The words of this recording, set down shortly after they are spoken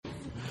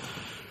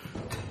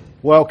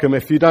Welcome.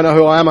 If you don't know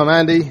who I am, I'm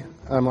Andy.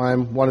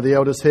 I'm one of the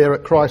elders here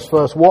at Christ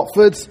First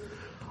Watford.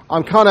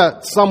 I'm kind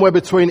of somewhere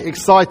between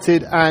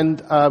excited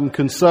and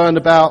concerned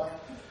about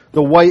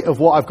the weight of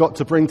what I've got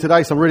to bring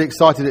today. So I'm really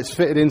excited it's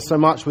fitted in so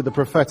much with the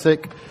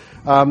prophetic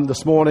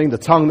this morning, the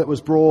tongue that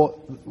was brought,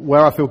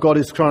 where I feel God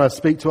is trying to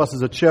speak to us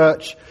as a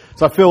church.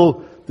 So I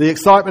feel the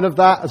excitement of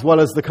that as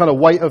well as the kind of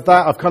weight of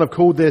that. I've kind of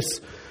called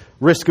this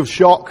risk of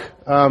shock,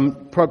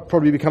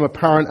 probably become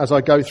apparent as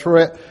I go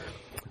through it.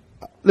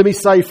 Let me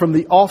say from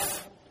the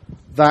off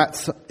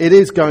that it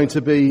is going to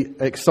be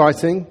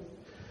exciting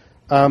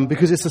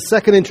because it's a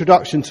second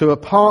introduction to a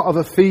part of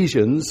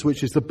Ephesians,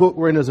 which is the book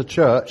we're in as a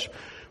church.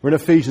 We're in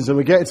Ephesians and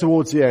we're getting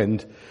towards the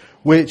end,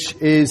 which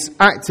is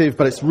active,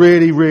 but it's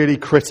really, really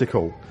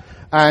critical.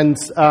 And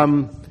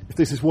if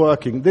this is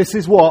working, this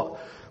is what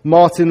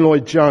Martin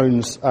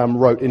Lloyd-Jones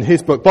wrote in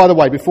his book. By the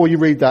way, before you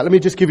read that, let me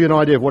just give you an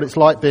idea of what it's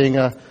like being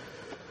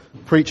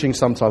preaching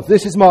sometimes.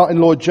 This is Martin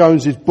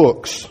Lloyd-Jones's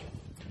books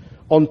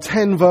on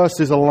 10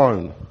 verses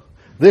alone.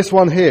 This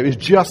one here is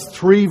just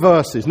 3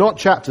 verses, not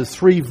chapters,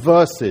 3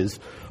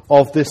 verses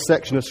of this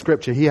section of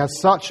Scripture. He has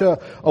such a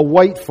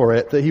weight for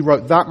it that he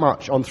wrote that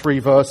much on 3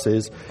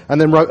 verses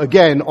and then wrote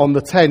again on the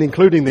 10,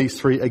 including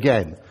these 3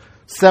 again.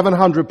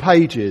 700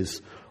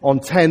 pages on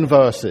 10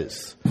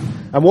 verses.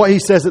 And what he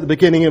says at the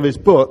beginning of his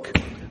book,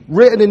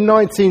 written in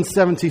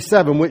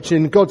 1977, which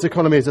in God's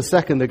economy is a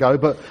second ago,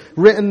 but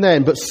written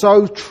then, but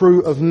so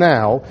true of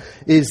now,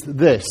 is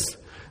this.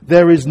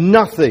 There is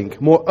nothing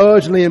more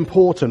urgently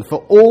important for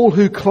all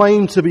who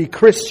claim to be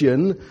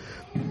Christian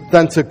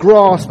than to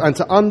grasp and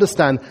to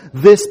understand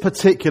this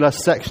particular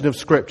section of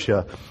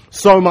Scripture.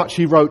 So much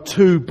he wrote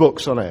 2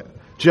 books on it,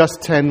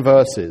 just 10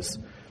 verses.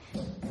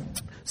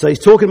 So he's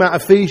talking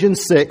about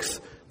Ephesians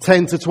 6,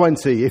 10 to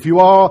 20. If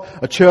you are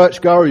a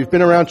church goer, you've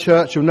been around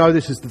church, you'll know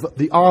this is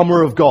the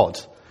armour of God.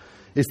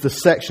 Is the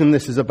section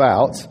this is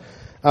about.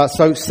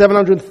 So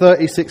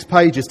 736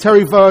 pages.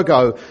 Terry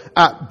Virgo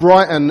at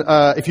Brighton,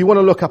 if you want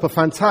to look up a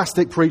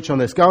fantastic preach on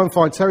this, go and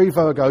find Terry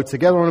Virgo,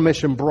 Together on a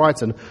Mission,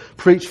 Brighton,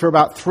 preached for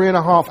about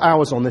 3.5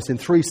 hours on this in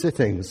 3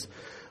 sittings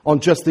on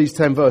just these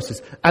 10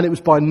 verses. And it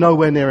was by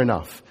nowhere near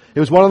enough. It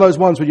was one of those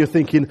ones where you're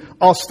thinking,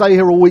 I'll stay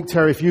here all week,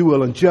 Terry, if you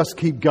will, and just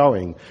keep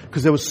going.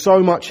 Because there was so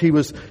much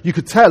you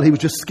could tell he was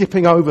just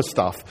skipping over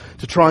stuff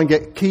to try and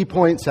get key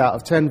points out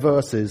of 10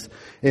 verses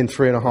in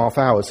 3.5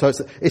 hours. So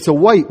it's a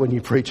weight when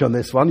you preach on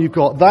this one. You've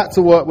got that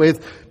to work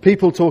with,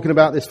 people talking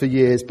about this for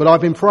years. But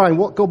I've been praying,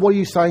 God, what are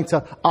you saying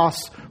to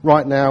us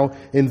right now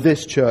in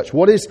this church?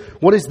 What is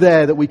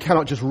there that we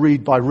cannot just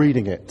read by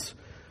reading it?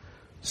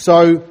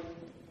 So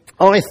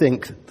I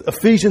think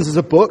Ephesians as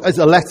a book, as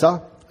a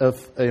letter,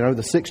 of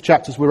the 6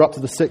 chapters, we're up to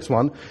the 6th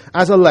one,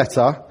 as a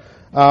letter,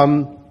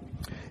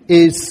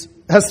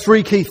 has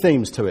 3 key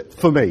themes to it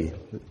for me.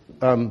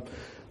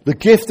 The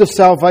gift of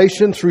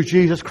salvation through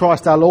Jesus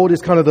Christ our Lord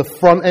is kind of the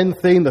front end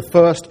theme, the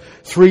first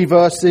 3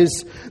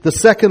 verses. The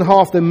second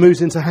half then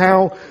moves into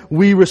how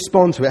we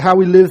respond to it, how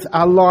we live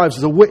our lives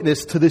as a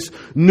witness to this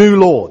new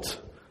Lord.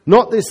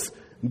 Not this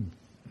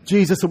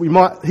Jesus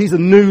that he's a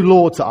new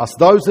Lord to us.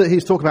 Those that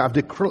he's talking about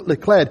have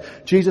declared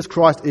Jesus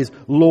Christ is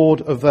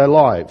Lord of their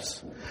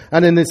lives.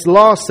 And in this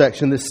last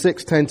section, this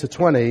 6, 10 to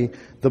 20,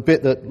 the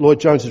bit that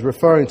Lloyd-Jones is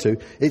referring to,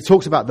 it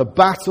talks about the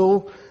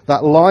battle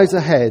that lies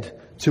ahead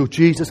till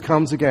Jesus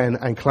comes again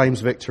and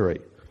claims victory.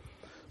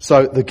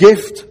 So the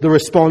gift, the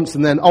response,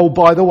 and then, oh,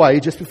 by the way,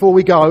 just before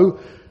we go,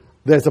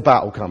 there's a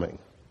battle coming.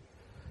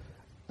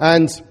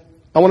 And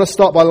I want to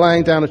start by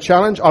laying down a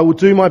challenge. I will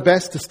do my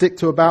best to stick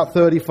to about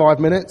 35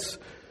 minutes.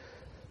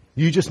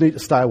 You just need to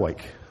stay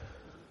awake.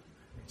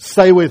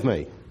 Stay with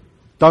me.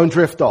 Don't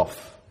drift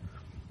off.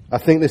 I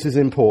think this is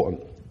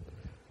important.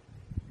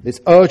 It's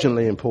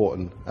urgently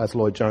important, as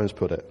Lloyd-Jones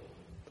put it.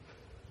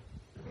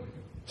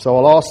 So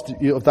I'll ask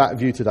you of that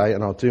view today,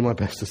 and I'll do my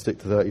best to stick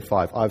to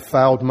 35. I've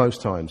failed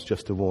most times,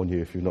 just to warn you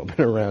if you've not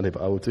been around it,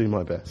 but I will do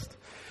my best.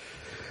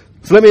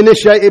 So let me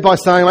initiate it by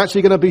saying I'm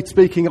actually going to be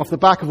speaking off the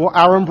back of what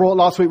Aaron brought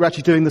last week. We're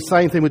actually doing the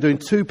same thing. We're doing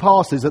 2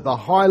 passes at the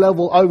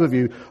high-level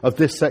overview of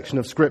this section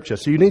of Scripture.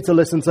 So you need to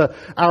listen to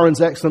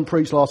Aaron's excellent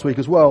preach last week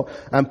as well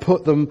and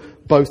put them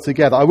both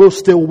together. I will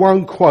steal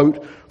one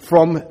quote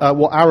from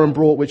what Aaron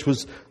brought, which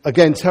was,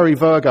 again, Terry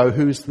Virgo,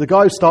 who's the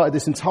guy who started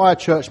this entire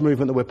church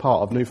movement that we're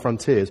part of, New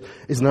Frontiers,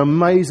 is an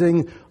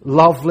amazing,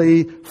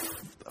 lovely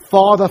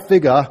father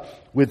figure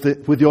with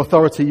the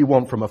authority you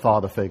want from a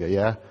father figure,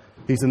 yeah?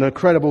 He's an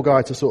incredible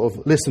guy to sort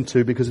of listen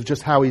to because of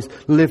just how he's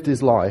lived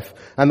his life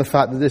and the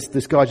fact that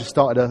this guy just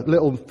started a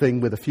little thing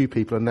with a few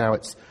people and now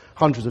it's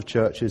hundreds of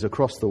churches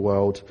across the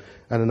world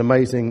and an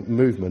amazing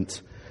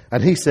movement.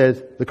 And he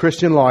said, the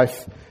Christian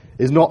life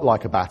is not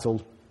like a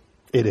battle,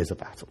 it is a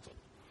battle.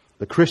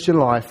 The Christian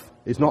life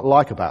is not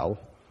like a battle,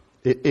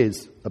 it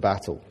is a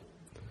battle.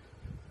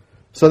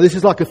 So this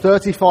is like a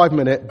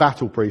 35-minute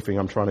battle briefing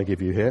I'm trying to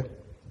give you here.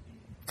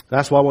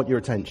 That's why I want your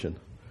attention.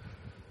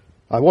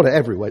 I want it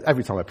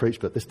every time I preach,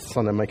 but this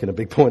Sunday I'm making a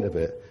big point of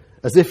it,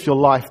 as if your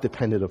life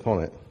depended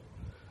upon it.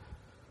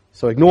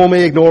 So ignore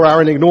me, ignore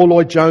Aaron, ignore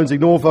Lloyd-Jones,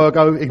 ignore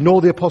Virgo,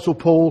 ignore the Apostle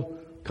Paul,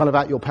 kind of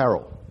at your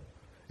peril.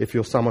 if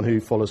you're someone who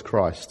follows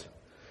Christ.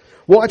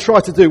 What I try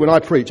to do when I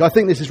preach, I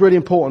think this is really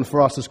important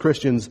for us as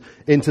Christians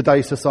in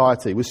today's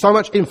society. With so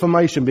much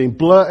information being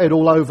blurted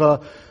all over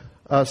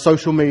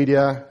social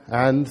media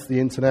and the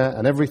internet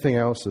and everything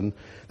else, and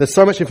there's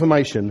so much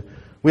information,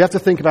 we have to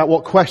think about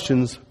what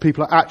questions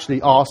people are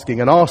actually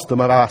asking and ask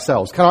them of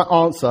ourselves. Can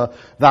I answer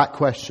that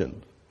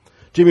question?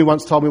 Jimmy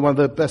once told me one of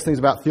the best things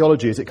about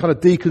theology is it kind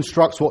of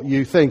deconstructs what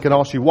you think and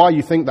asks you why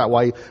you think that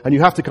way, and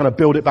you have to kind of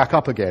build it back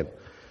up again.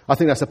 I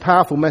think that's a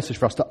powerful message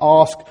for us to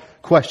ask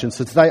questions.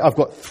 So today I've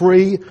got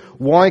 3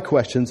 why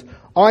questions.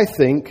 I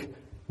think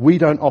we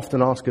don't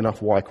often ask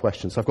enough why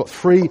questions. So I've got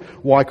 3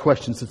 why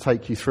questions to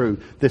take you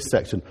through this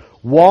section.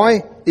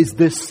 Why is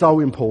this so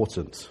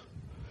important?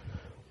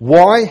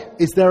 Why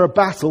is there a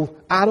battle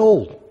at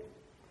all?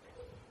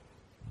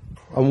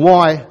 And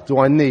why do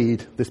I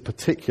need this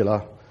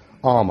particular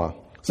armour?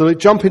 So we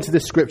jump into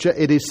this scripture.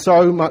 It is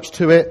so much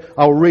to it.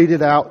 I'll read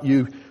it out.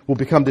 You will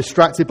become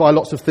distracted by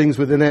lots of things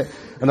within it,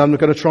 and I'm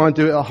going to try and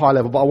do it at a high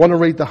level, but I want to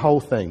read the whole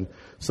thing.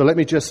 So let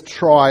me just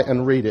try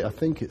and read it.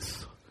 Let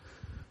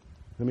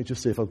me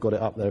just see if I've got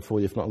it up there for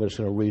you. If not, I'm just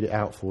going to read it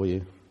out for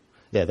you.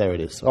 Yeah, there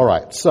it is. All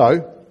right.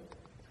 So,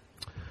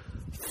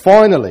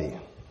 finally,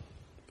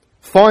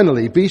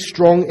 be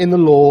strong in the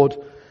Lord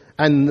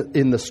and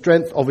in the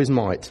strength of his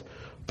might.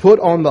 Put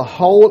on the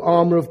whole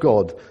armour of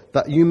God,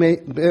 that you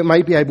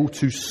may be able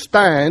to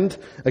stand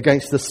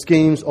against the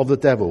schemes of the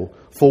devil.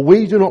 For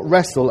we do not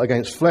wrestle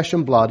against flesh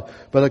and blood,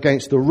 but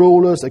against the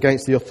rulers,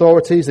 against the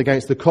authorities,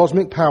 against the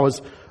cosmic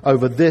powers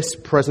over this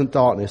present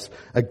darkness,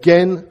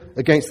 again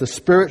against the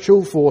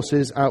spiritual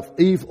forces of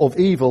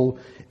evil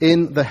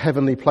in the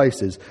heavenly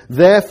places.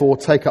 Therefore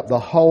take up the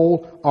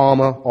whole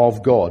armour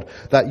of God,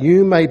 that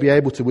you may be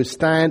able to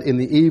withstand in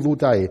the evil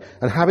day,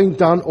 and having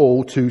done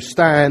all, to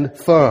stand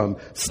firm.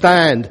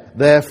 Stand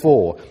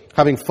therefore,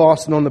 having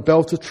fastened on the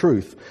belt of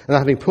truth, and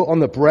having put on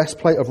the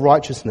breastplate of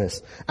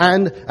righteousness,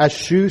 and as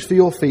shoes for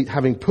your feet,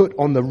 having put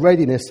on the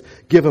readiness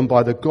given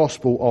by the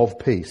gospel of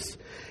peace.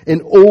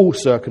 In all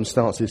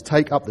circumstances,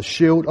 take up the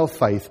shield of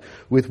faith,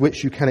 with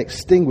which you can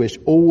extinguish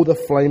all the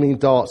flaming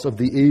darts of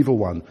the evil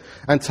one,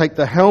 and take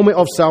the helmet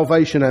of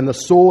salvation and the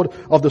sword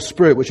of the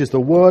Spirit, which is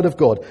the word of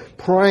God,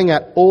 praying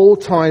at all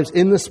times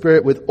in the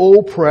Spirit with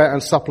all prayer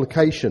and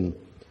supplication.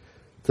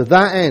 To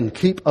that end,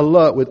 keep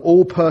alert with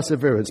all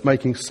perseverance,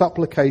 making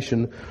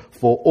supplication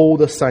for all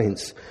the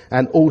saints,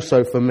 and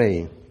also for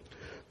me,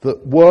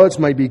 that words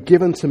may be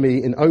given to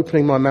me in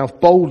opening my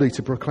mouth boldly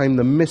to proclaim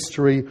the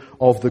mystery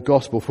of the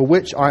gospel, for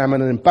which I am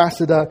an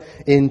ambassador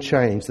in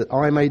chains, that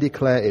I may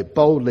declare it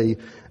boldly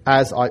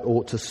as I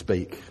ought to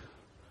speak.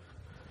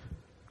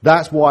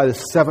 That's why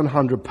there's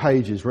 700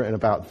 pages written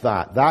about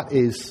that. That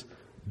is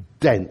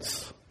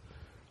dense.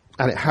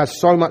 And it has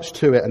so much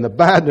to it. And the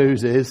bad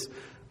news is,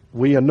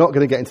 we are not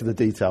going to get into the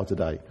detail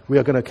today. We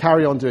are going to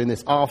carry on doing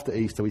this after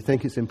Easter. We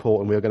think it's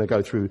important. We are going to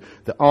go through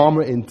the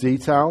armour in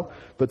detail.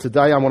 But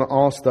today I want to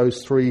ask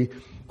those 3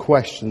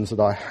 questions that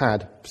I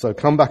had. So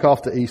come back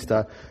after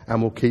Easter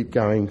and we'll keep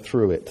going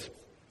through it.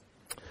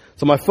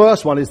 So my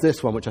first one is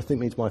this one, which I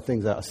think means my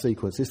thing's out of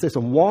sequence. It's this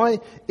one. Why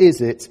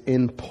is it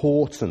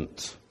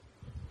important?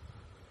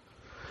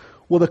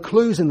 Well, the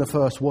clue's in the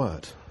first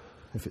word,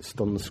 if it's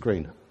on the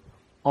screen.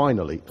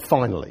 Finally.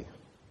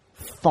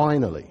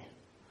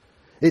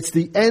 It's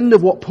the end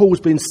of what Paul's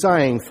been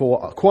saying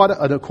for quite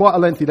a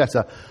lengthy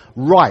letter.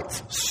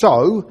 Right,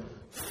 so,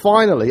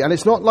 finally, and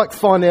it's not like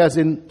finally as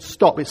in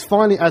stop, it's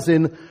finally as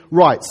in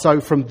right.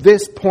 So from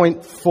this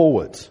point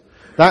forward,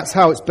 that's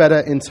how it's better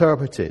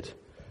interpreted.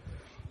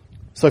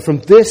 So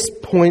from this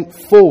point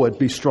forward,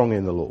 be strong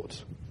in the Lord.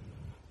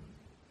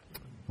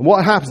 And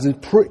what happens is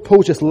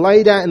Paul just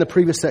laid out in the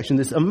previous section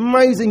this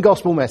amazing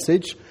gospel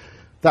message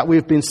that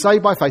we've been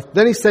saved by faith.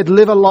 Then he said,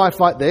 live a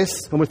life like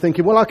this. And we're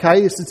thinking, well,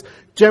 okay, this is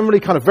generally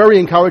kind of very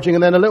encouraging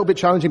and then a little bit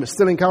challenging, but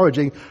still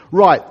encouraging.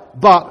 Right.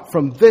 But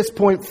from this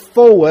point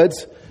forward,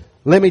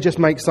 let me just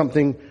make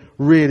something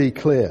really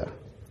clear.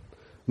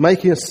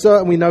 Making us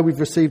certain we know we've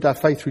received our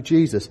faith through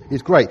Jesus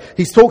is great.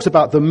 He talks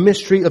about the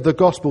mystery of the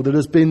gospel that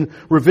has been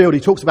revealed.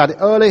 He talks about it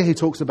earlier. He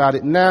talks about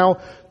it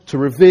now to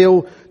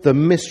reveal the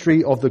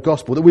mystery of the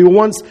gospel. That we were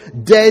once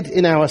dead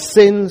in our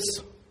sins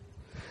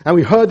and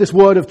we heard this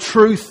word of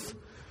truth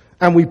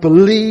and we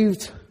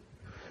believed,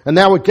 and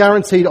now we're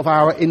guaranteed of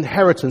our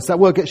inheritance. That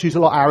word gets used a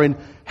lot, our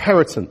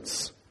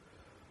inheritance.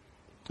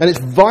 And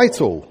it's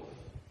vital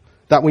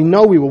that we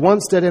know we were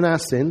once dead in our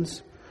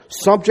sins,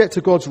 subject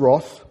to God's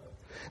wrath,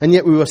 and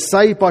yet we were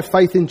saved by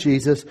faith in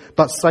Jesus,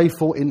 but saved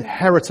for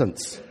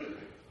inheritance.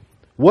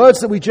 Words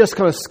that we just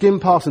kind of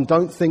skim past and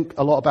don't think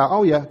a lot about.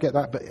 Oh yeah, get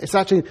that. But it's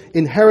actually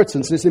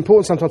inheritance, and it's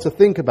important sometimes to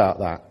think about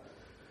that.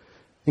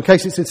 In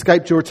case it's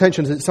escaped your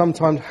attention, as it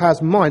sometimes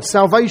has mine.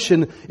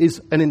 Salvation is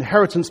an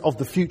inheritance of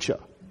the future.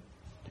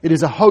 It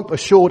is a hope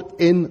assured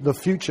in the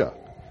future.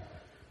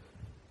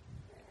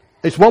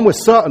 It's one we're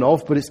certain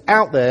of, but it's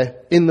out there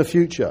in the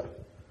future.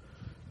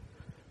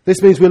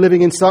 This means we're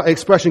living in,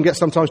 expression gets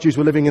sometimes used,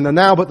 we're living in the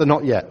now, but the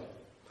not yet.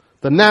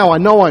 The now, I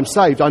know I'm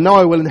saved. I know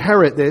I will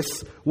inherit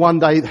this one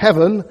day,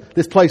 heaven,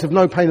 this place of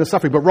no pain and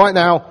suffering. But right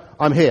now,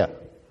 I'm here.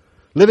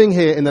 Living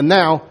here in the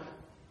now,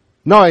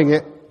 knowing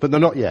it, but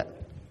not yet.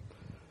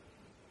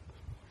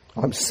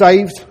 I'm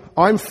saved.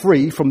 I'm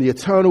free from the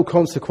eternal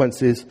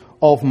consequences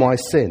of my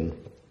sin.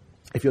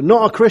 If you're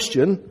not a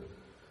Christian,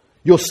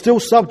 you're still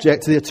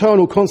subject to the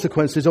eternal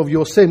consequences of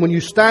your sin when you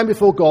stand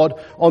before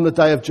God on the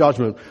day of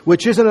judgment,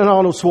 which isn't an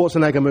Arnold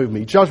Schwarzenegger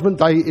movie. Judgment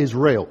Day is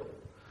real.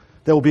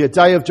 There will be a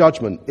day of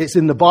judgment. It's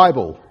in the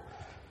Bible.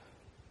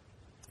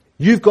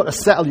 You've got to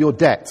settle your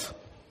debt.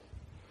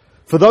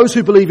 For those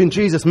who believe in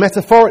Jesus,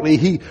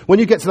 metaphorically, when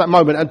you get to that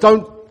moment, and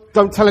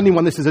don't tell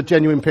anyone this is a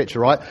genuine picture,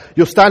 right?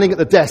 You're standing at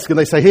the desk and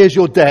they say, here's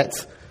your debt,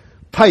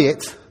 pay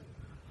it.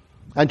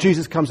 And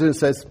Jesus comes in and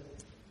says,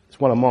 it's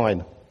one of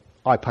mine.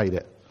 I paid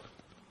it.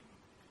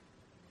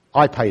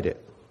 I paid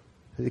it.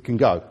 It can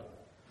go.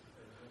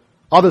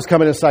 Others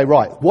come in and say,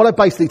 right, what I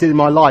basically did in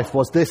my life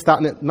was this, that,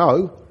 and it.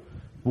 No.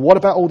 What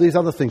about all these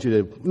other things you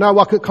did? No,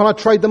 can I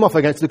trade them off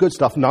against the good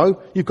stuff?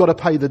 No, you've got to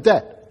pay the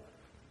debt.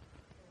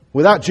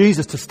 Without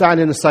Jesus to stand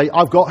in and say,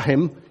 I've got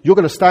him, you're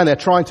going to stand there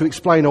trying to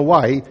explain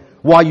away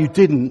why you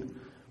didn't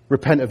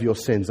repent of your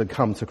sins and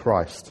come to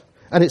Christ.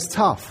 And it's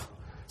tough.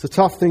 It's a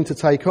tough thing to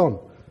take on.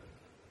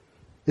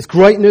 It's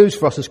great news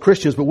for us as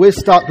Christians, but we're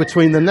stuck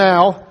between the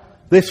now,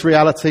 this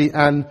reality,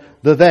 and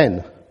the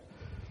then.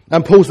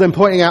 And Paul's then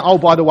pointing out, oh,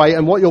 by the way,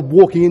 and what you're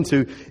walking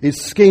into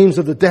is schemes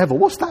of the devil.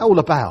 What's that all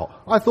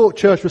about? I thought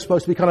church was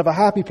supposed to be kind of a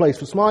happy place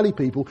for smiley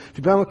people. If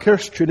you become a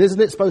Christian,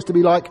 isn't it supposed to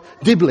be like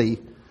Dibley?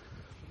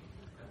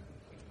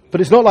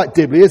 But it's not like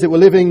Dibley, is it? We're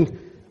living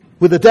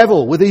with the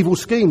devil, with evil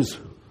schemes.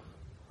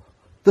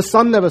 The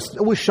sun never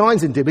always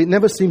shines in Dibley. It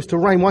never seems to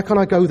rain. Why can't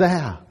I go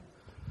there?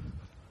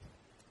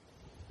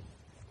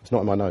 It's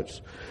not in my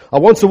notes. I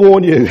want to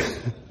warn you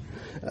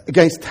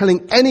against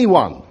telling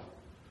anyone,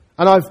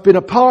 and I've been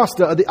a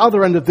pastor at the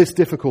other end of this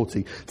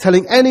difficulty,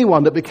 telling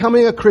anyone that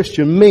becoming a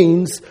Christian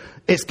means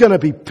it's going to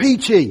be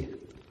peachy.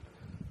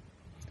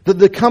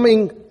 That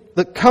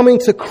coming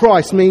to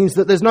Christ means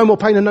that there's no more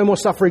pain and no more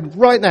suffering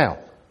right now.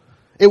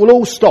 It will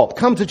all stop.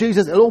 Come to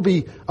Jesus, it'll all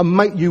be,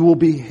 you will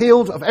be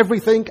healed of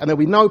everything and there'll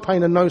be no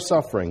pain and no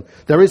suffering.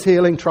 There is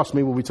healing, trust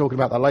me, we'll be talking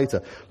about that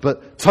later.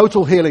 But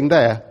total healing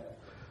there,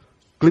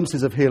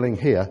 glimpses of healing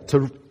here,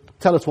 to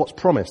tell us what's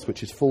promised,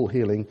 which is full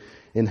healing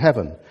in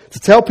heaven. To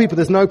tell people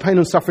there's no pain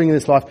and suffering in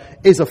this life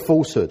is a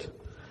falsehood.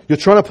 You're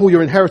trying to pull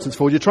your inheritance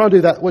forward. You're trying to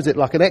do that, was it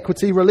like an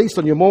equity release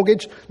on your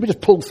mortgage? Let me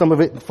just pull some of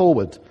it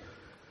forward.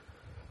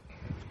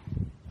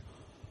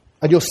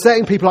 And you're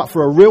setting people up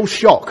for a real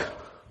shock.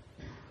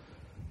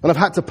 And I've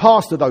had to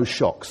pastor those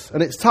shocks.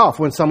 And it's tough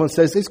when someone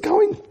says, it's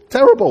going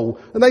terrible.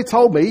 And they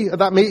told me at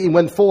that meeting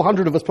when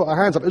 400 of us put our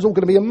hands up, it was all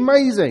going to be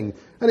amazing.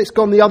 And it's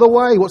gone the other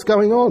way. What's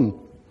going on?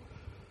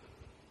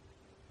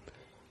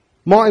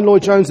 Martin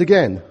Lloyd-Jones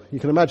again. You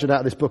can imagine out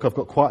of this book I've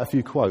got quite a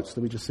few quotes.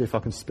 Let me just see if I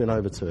can spin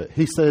over to it.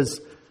 He says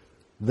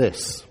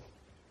this.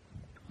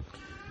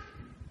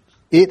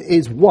 It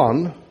is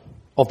one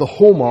of the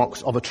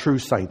hallmarks of a true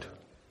saint.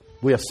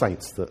 We are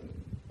saints that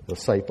are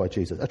saved by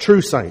Jesus. A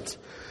true saint.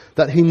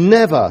 That he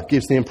never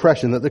gives the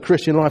impression that the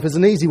Christian life is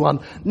an easy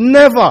one.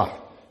 Never!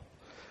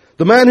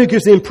 The man who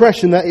gives the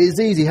impression that it is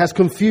easy has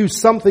confused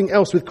something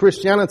else with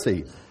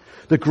Christianity.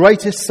 The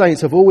greatest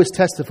saints have always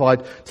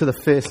testified to the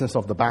fierceness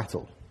of the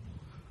battle.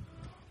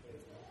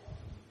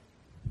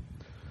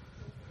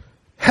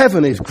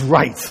 Heaven is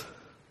great.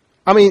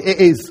 I mean, it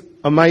is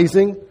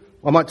amazing.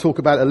 I might talk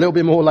about it a little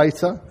bit more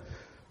later.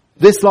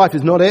 This life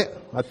is not it.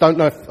 I don't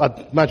know if,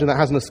 I imagine that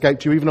hasn't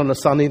escaped you even on a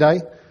sunny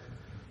day.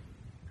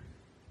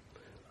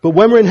 But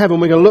when we're in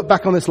heaven, we're going to look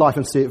back on this life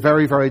and see it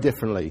very, very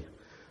differently.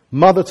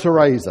 Mother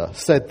Teresa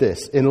said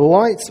this, in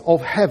light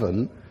of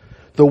heaven,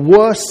 the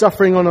worst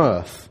suffering on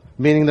earth,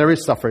 meaning there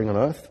is suffering on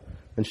earth,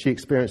 and she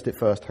experienced it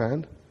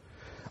firsthand,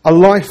 a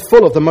life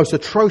full of the most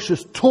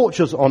atrocious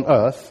tortures on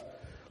earth,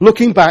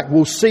 looking back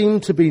will seem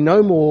to be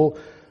no more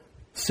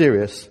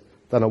serious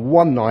than a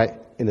one night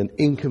in an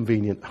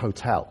inconvenient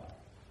hotel.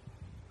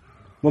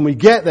 When we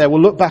get there,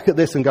 we'll look back at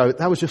this and go,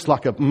 that was just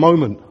like a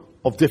moment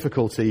of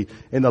difficulty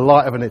in the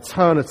light of an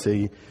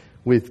eternity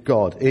with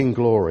God in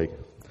glory.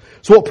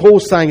 So what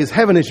Paul's saying is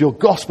heaven is your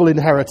gospel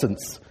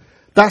inheritance.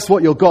 That's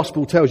what your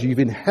gospel tells you. You've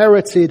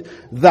inherited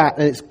that,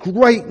 and it's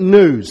great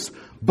news.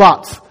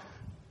 But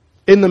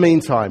in the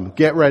meantime,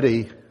 get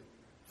ready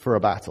for a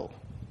battle.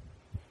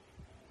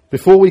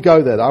 Before we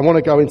go there, I want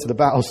to go into the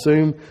battle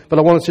soon, but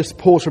I want to just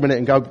pause for a minute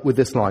and go with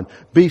this line.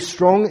 Be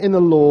strong in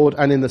the Lord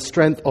and in the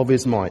strength of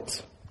his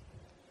might.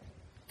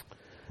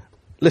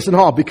 Listen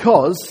hard,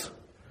 because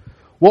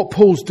what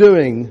Paul's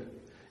doing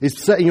is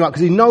setting you up,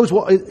 because he knows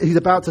what he's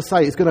about to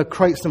say is going to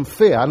create some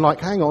fear. And like,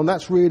 hang on,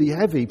 that's really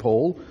heavy,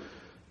 Paul.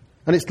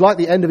 And it's like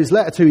the end of his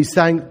letter too. He's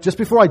saying, just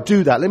before I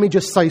do that, let me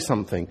just say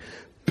something.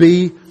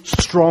 Be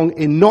strong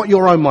in not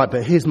your own might,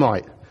 but his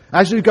might.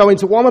 As you go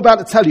into what I'm about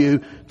to tell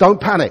you, don't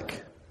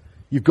panic.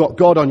 You've got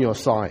God on your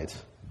side.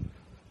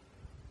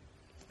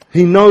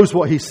 He knows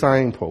what he's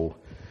saying, Paul.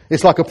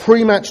 It's like a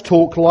pre-match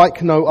talk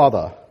like no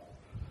other.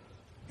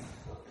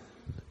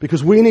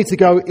 Because we need to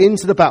go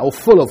into the battle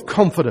full of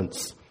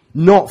confidence,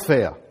 not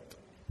fear.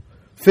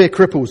 Fear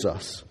cripples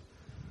us.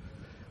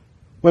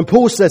 When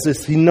Paul says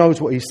this, he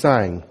knows what he's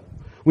saying.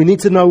 We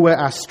need to know where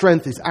our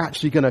strength is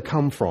actually going to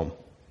come from.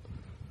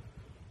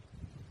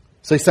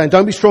 So he's saying,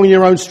 don't be strong in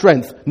your own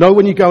strength. Know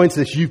when you go into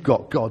this, you've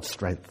got God's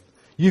strength.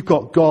 You've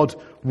got God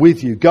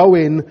with you. Go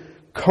in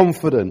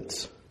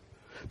confident.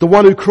 The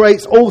one who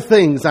creates all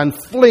things and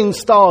flings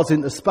stars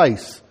into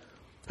space.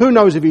 Who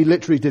knows if he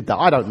literally did that?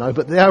 I don't know.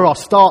 But there are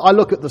stars. I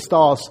look at the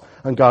stars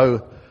and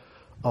go,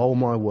 oh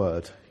my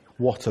word,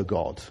 what a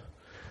God.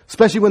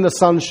 Especially when the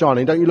sun's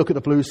shining. Don't you look at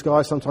the blue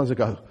sky sometimes and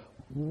go,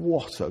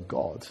 what a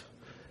God.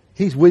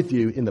 He's with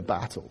you in the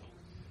battle.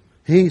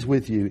 He's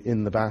with you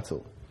in the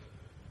battle.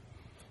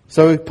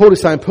 So Paul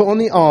is saying, put on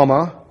the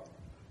armour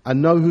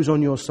and know who's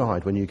on your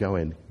side when you go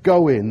in.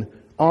 Go in,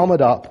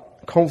 armoured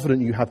up,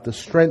 confident you have the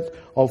strength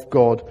of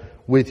God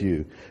with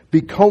you.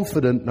 Be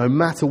confident no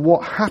matter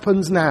what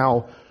happens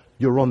now,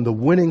 you're on the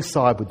winning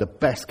side with the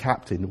best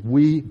captain.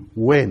 We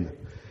win.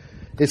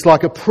 It's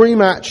like a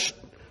pre-match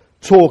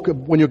talk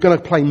when you're going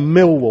to play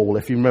Millwall,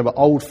 if you remember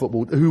old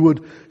football, who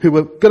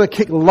were going to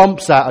kick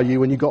lumps out of you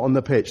when you got on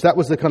the pitch. That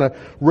was the kind of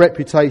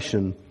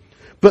reputation.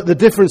 But the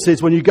difference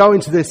is when you go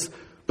into this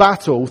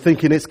battle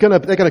thinking they're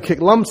going to kick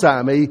lumps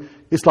out of me,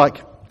 it's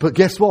like, but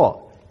guess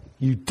what?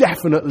 You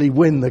definitely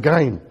win the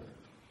game.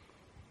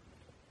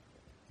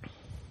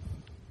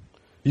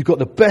 You've got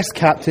the best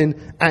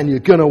captain and you're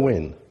going to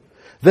win.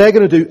 They're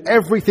going to do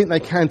everything they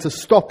can to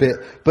stop it,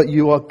 but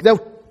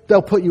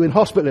they'll put you in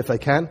hospital if they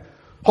can.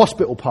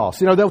 Hospital pass.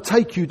 They'll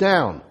take you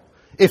down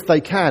if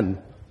they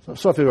can.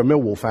 So if you're a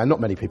Millwall fan, not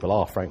many people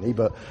are, frankly,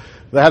 but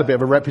they had a bit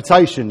of a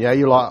reputation. Yeah,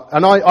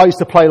 and I used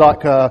to play like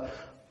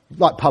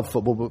pub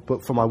football,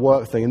 but for my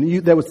work thing.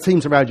 And there was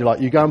teams around you, like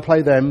you go and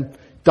play them,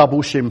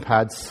 double shin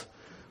pads,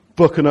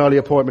 book an early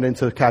appointment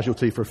into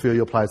casualty for a few of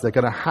your players. They're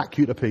going to hack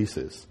you to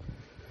pieces.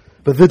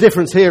 But the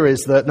difference here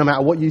is that no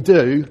matter what you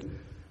do,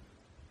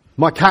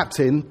 my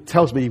captain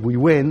tells me we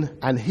win,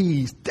 and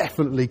he's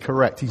definitely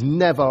correct. He's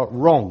never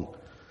wrong.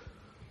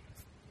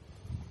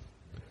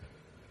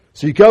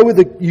 So you go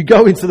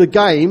into the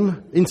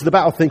game, into the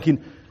battle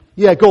thinking,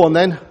 yeah, go on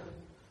then.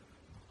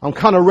 I'm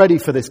kind of ready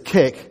for this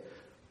kick,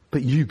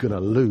 but you're going to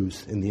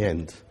lose in the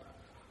end.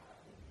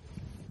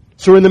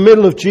 So we're in the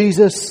middle of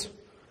Jesus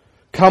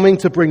coming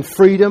to bring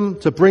freedom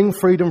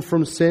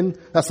from sin.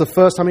 That's the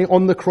first time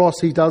on the cross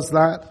he does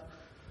that.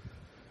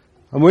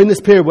 And we're in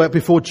this period where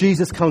before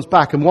Jesus comes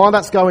back, and while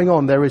that's going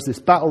on, there is this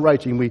battle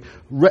raging. We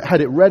had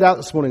it read out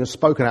this morning and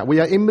spoken out. We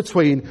are in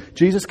between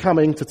Jesus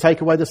coming to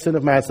take away the sin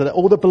of man so that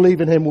all that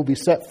believe in him will be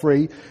set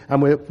free, and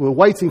we're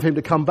waiting for him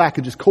to come back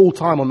and just call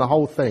time on the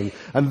whole thing,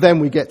 and then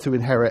we get to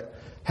inherit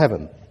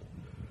heaven.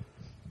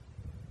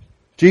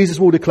 Jesus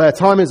will declare,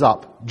 time is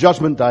up,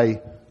 judgment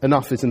day,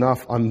 enough is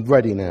enough, I'm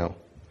ready now.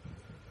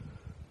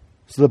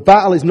 So the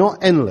battle is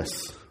not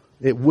endless,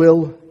 it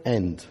will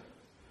end.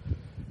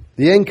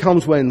 The end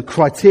comes when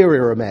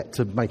criteria are met,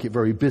 to make it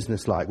very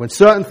businesslike. When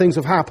certain things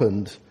have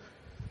happened.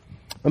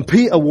 And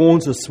Peter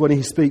warns us when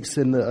he speaks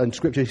in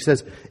Scripture. He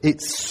says,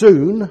 it's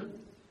soon.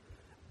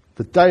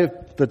 The day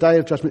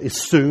of judgment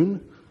is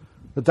soon.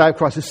 The day of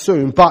Christ is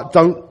soon. But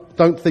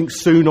don't think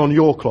soon on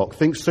your clock.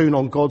 Think soon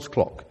on God's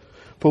clock.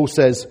 Paul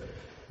says,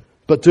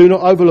 but do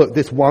not overlook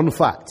this one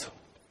fact,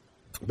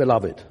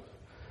 beloved.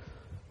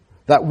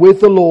 That with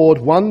the Lord,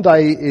 one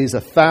day is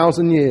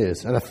 1,000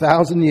 years, and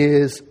 1,000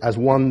 years as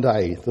one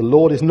day. The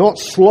Lord is not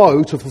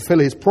slow to fulfill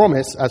his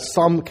promise, as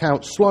some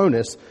count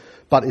slowness,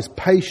 but is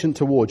patient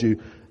toward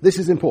you. This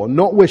is important.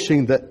 Not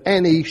wishing that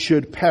any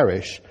should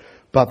perish,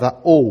 but that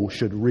all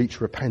should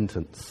reach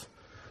repentance.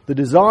 The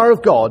desire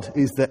of God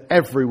is that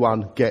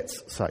everyone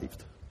gets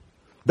saved.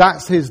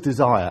 That's his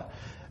desire.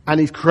 And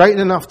he's created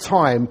enough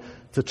time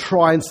to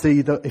try and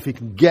see that if he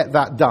can get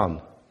that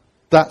done.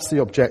 That's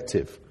the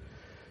objective.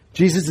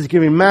 Jesus is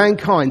giving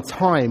mankind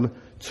time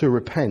to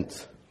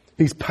repent.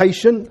 He's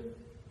patient.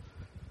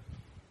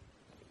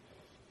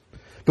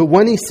 But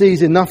when he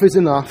sees enough is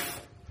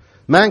enough,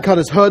 mankind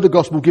has heard the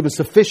gospel, given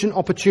sufficient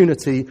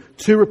opportunity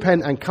to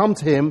repent and come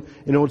to him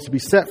in order to be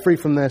set free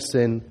from their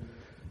sin,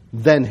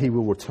 then he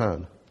will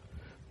return.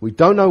 We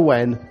don't know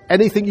when.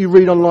 Anything you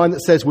read online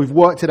that says we've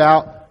worked it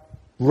out,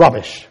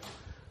 rubbish.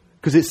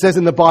 Because it says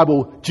in the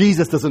Bible,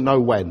 Jesus doesn't know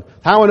when.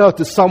 How on earth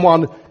does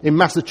someone in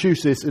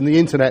Massachusetts in the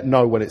internet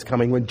know when it's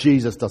coming when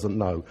Jesus doesn't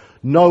know?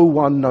 No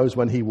one knows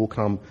when he will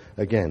come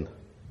again.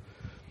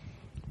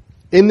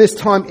 In this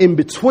time in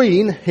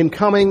between him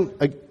coming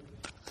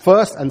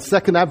first and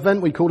second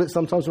advent, we call it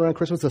sometimes around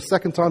Christmas, the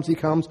second time he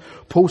comes,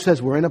 Paul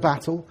says we're in a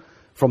battle.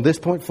 From this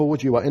point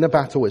forward, you are in a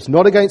battle. It's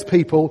not against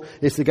people,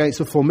 it's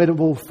against a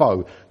formidable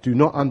foe. Do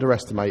not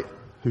underestimate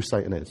who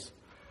Satan is.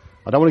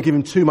 I don't want to give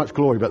him too much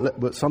glory,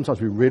 but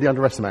sometimes we really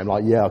underestimate him.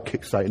 Like, yeah, I'll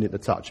kick Satan in the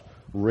touch.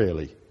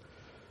 Really.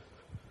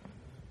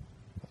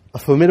 A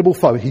formidable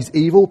foe. He's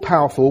evil,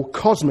 powerful,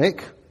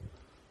 cosmic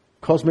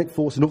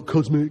forces, not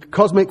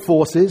cosmic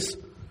forces,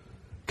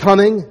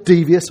 cunning,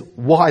 devious,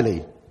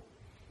 wily.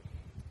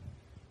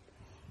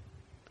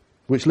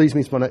 Which leads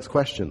me to my next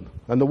question.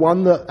 And the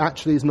one that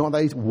actually is not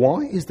that easy.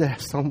 Why is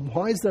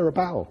there a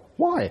battle?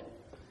 Why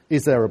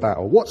is there a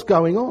battle? What's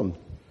going on?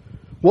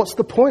 What's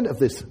the point of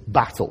this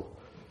battle?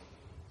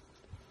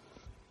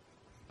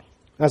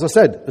 As I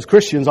said, as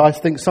Christians, I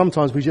think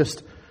sometimes we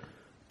just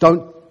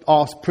don't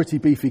ask pretty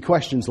beefy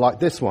questions like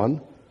this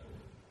one.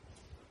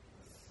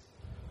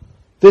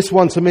 This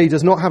one, to me,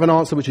 does not have an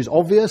answer which is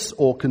obvious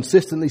or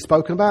consistently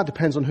spoken about. It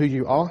depends on who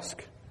you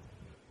ask.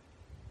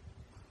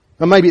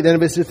 And maybe at the end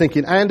of this you're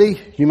thinking,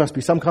 Andy, you must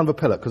be some kind of a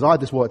pillar, because I had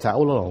this worked out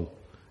all along.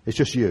 It's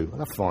just you.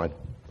 That's fine.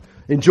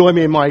 Enjoy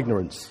me in my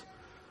ignorance.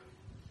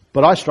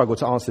 But I struggle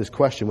to answer this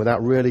question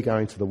without really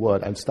going to the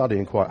Word and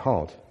studying quite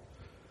hard.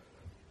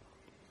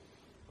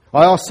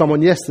 I asked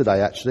someone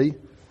yesterday, actually,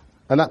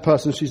 and that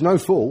person, she's no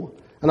fool,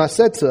 and I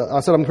said,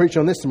 I'm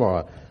preaching on this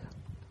tomorrow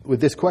with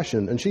this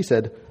question, and she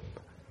said,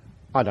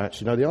 I don't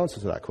actually know the answer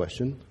to that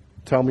question.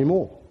 Tell me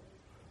more.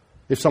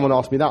 If someone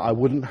asked me that, I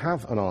wouldn't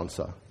have an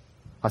answer.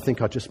 I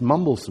think I'd just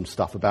mumble some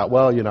stuff about,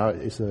 well,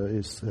 it's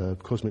a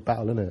cosmic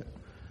battle, isn't it?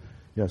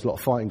 There's a lot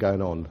of fighting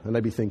going on. And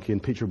they'd be thinking,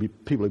 people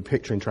will be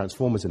picturing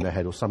Transformers in their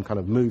head or some kind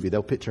of movie.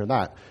 They'll picture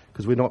that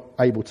because we're not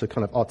able to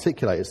kind of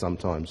articulate it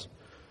sometimes.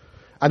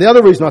 And the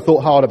other reason I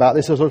thought hard about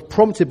this was I was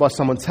prompted by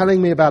someone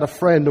telling me about a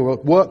friend or a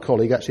work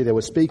colleague, actually, they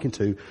were speaking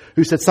to,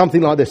 who said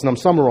something like this, and I'm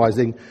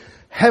summarising,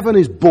 heaven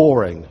is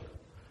boring.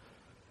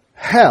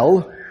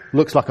 Hell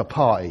looks like a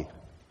party.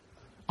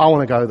 I'm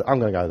going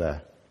to go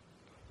there.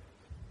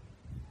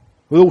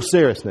 With all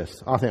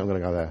seriousness, I think I'm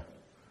going to go there.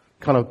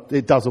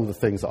 It does all the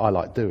things that I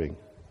like doing.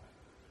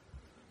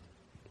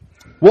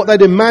 What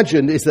they'd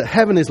imagined is that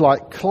heaven is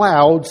like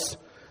clouds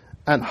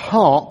and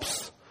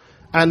harps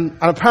and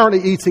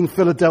apparently eating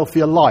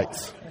Philadelphia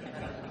lights.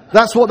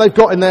 That's what they've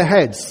got in their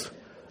heads.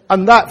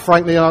 And that,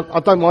 frankly, I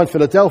don't mind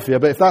Philadelphia,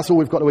 but if that's all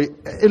we've got to eat,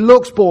 it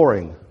looks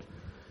boring.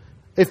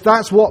 If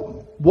that's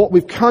what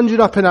we've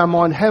conjured up in our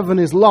mind heaven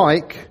is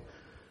like,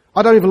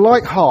 I don't even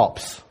like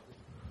harps.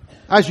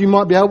 As you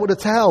might be able to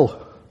tell.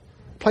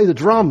 Play the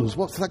drums.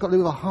 What's that got to do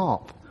with a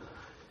harp?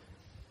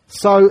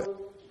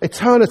 So,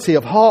 eternity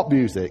of harp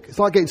music, it's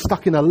like getting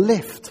stuck in a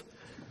lift.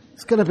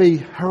 It's going to be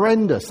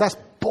horrendous. That's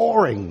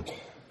boring.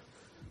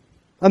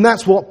 And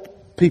that's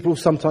what people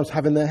sometimes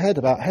have in their head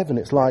about heaven.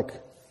 It's like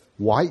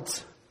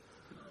white,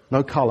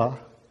 no colour,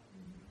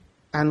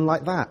 and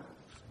like that.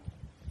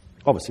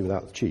 Obviously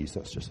without the cheese,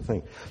 that's just the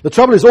thing. The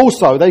trouble is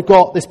also, they've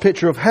got this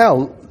picture of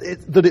hell,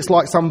 that it's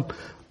like some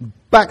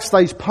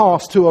backstage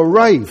pass to a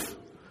rave.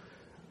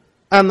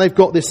 And they've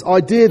got this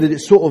idea that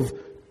it's sort of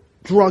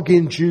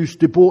drug-induced,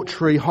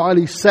 debauchery,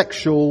 highly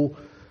sexual,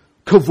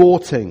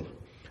 cavorting.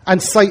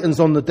 And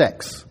Satan's on the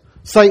decks.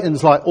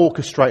 Satan's like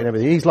orchestrating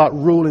everything. He's like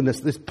ruling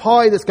this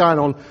pie that's going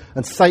on,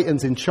 and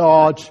Satan's in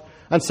charge.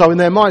 And so in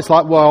their mind it's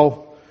like,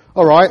 well,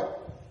 all right,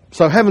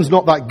 so heaven's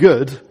not that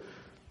good,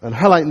 and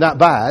hell ain't that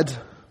bad.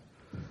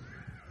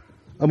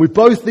 And with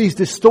both these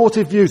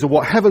distorted views of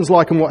what heaven's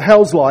like and what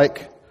hell's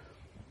like,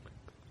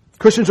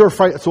 Christians are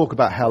afraid to talk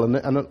about hell,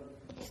 and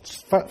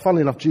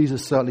funnily enough,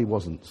 Jesus certainly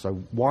wasn't.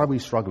 So why are we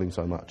struggling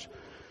so much?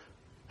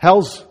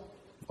 Hell's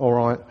all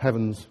right,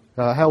 hell's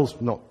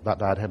not that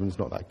bad, heaven's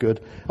not that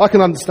good. I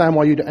can understand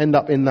why you'd end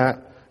up in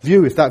that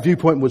view if that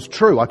viewpoint was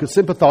true. I could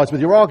sympathise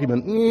with your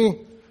argument.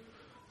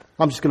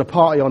 I'm just going to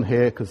party on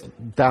here because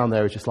down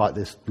there is just like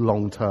this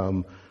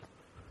long-term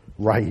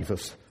rave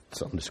of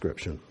some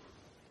description.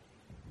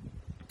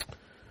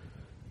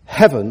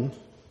 Heaven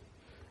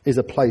is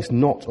a place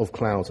not of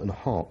clouds and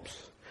harps.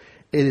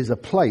 It is a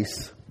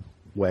place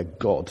where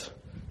God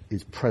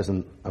is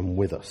present and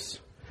with us.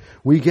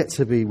 We get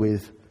to be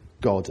with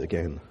God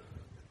again.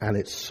 And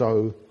it's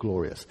so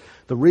glorious.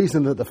 The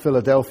reason that the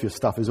Philadelphia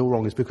stuff is all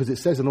wrong is because it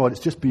says in the Word,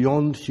 it's just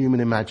beyond human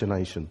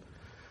imagination.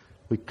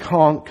 We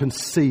can't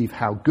conceive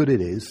how good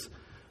it is,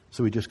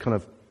 so we just kind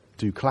of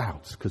do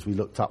clouds, because we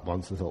looked up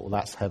once and thought, well,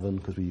 that's heaven,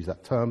 because we use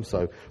that term,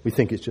 so we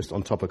think it's just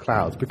on top of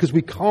clouds. Because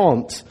we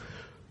can't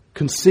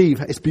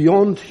conceive, it's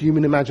beyond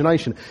human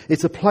imagination.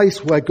 It's a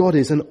place where God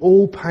is, and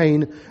all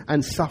pain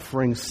and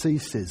suffering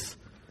ceases.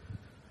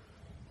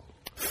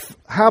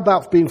 How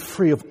about being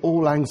free of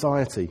all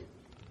anxiety?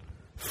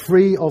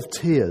 Free of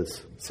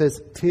tears. It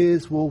says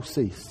tears will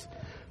cease.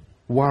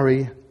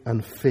 Worry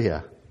and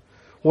fear.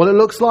 What it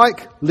looks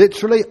like,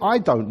 literally, I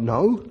don't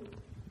know.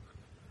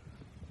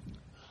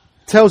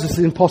 It tells us it's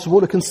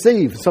impossible to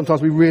conceive.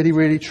 Sometimes we really,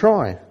 really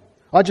try.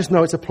 I just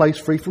know it's a place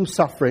free from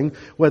suffering,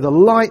 where the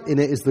light in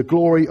it is the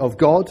glory of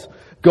God.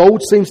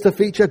 Gold seems to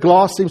feature,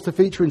 glass seems to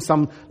feature in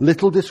some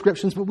little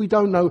descriptions, but we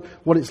don't know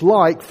what it's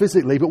like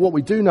physically. But what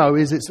we do know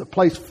is it's a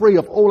place free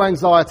of all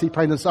anxiety,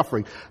 pain and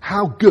suffering.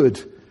 How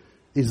good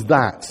is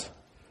that?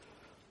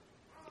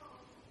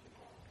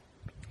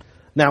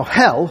 Now,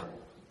 hell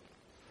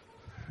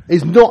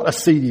is not a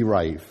seedy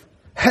rave.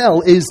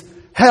 Hell is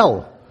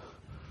hell.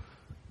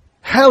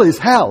 Hell is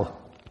hell.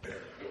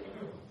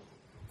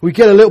 We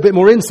get a little bit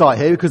more insight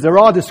here because there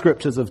are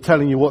descriptors of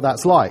telling you what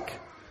that's like.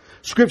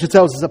 Scripture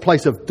tells us a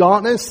place of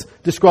darkness,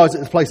 describes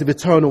it as a place of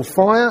eternal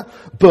fire,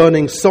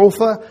 burning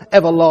sulfur,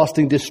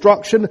 everlasting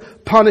destruction,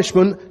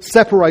 punishment,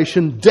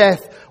 separation, death,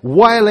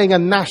 wailing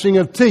and gnashing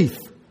of teeth.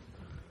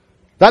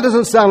 That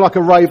doesn't sound like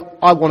a rave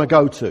I want to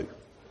go to.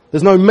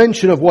 There's no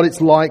mention of what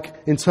it's like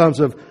in terms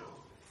of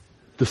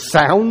the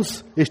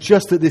sounds. It's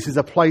just that this is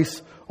a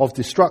place of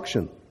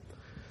destruction.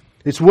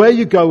 It's where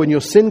you go when your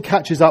sin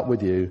catches up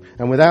with you,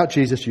 and without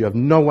Jesus you have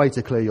no way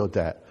to clear your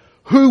debt.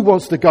 Who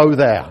wants to go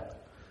there?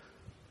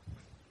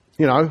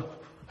 You know,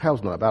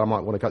 hell's not bad, I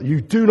might want to go.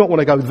 You do not want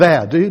to go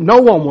there, do you?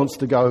 No one wants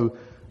to go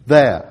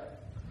there.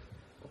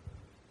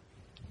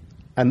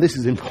 And this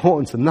is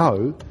important to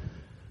know,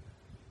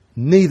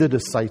 neither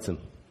does Satan.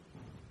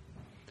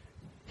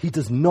 He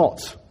does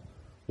not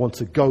want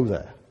to go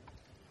there.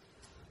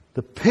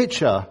 The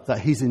picture that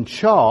he's in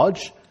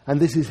charge, and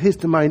this is his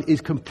domain,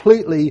 is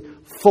completely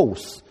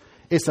false.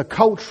 It's a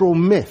cultural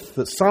myth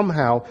that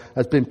somehow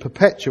has been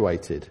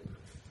perpetuated.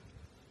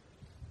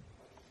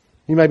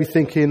 You may be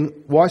thinking,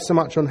 why so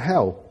much on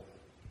hell?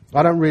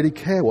 I don't really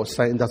care what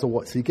Satan does or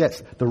what he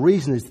gets. The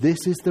reason is,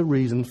 this is the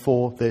reason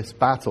for this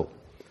battle.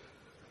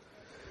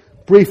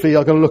 Briefly,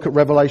 I'm going to look at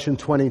Revelation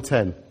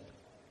 20:10.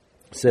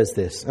 It says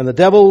this, "And the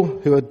devil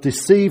who had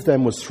deceived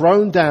them was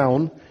thrown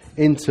down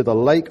into the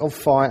lake of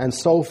fire and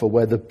sulfur,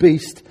 where the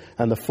beast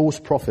and the false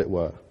prophet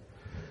were.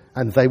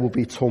 And they will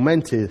be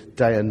tormented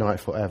day and night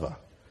forever."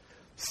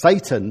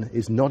 Satan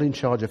is not in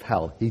charge of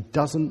hell. He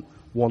doesn't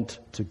want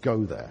to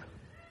go there.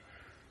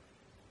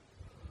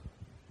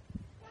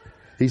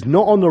 He's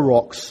not on the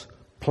rocks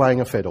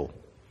playing a fiddle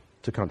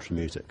to country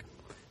music.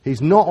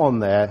 He's not on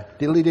there,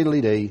 diddly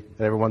diddly dee,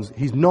 and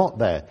he's not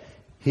there.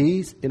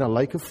 He's in a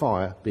lake of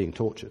fire being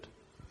tortured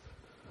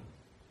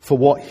for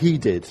what he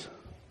did.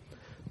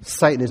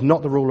 Satan is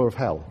not the ruler of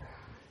hell.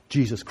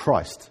 Jesus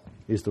Christ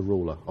is the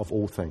ruler of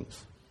all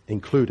things,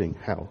 including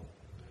hell.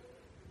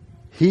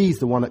 He's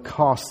the one that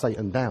cast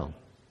Satan down.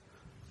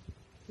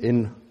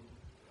 In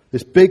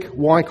this big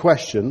why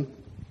question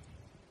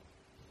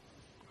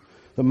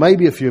that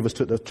maybe a few of us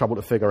took the trouble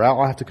to figure out,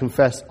 I have to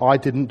confess I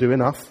didn't do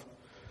enough.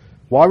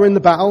 Why we're in the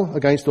battle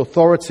against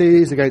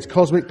authorities, against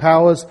cosmic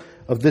powers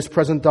of this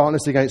present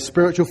darkness, against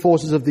spiritual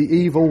forces of the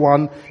evil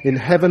one in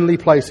heavenly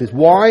places.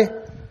 Why?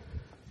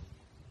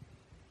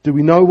 Do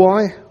we know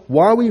why?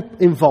 Why are we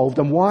involved,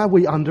 and why are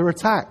we under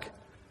attack?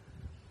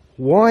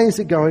 Why is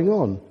it going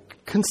on?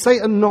 Can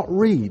Satan not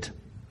read?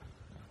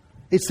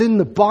 It's in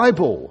the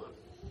Bible.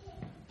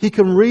 He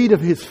can read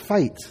of his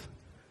fate.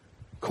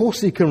 Of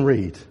course he can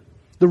read.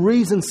 The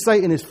reason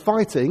Satan is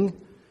fighting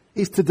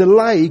is to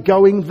delay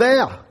going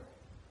there.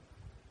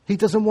 He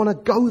doesn't want to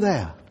go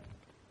there.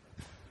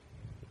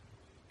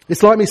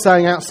 It's like me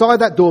saying,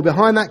 outside that door,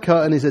 behind that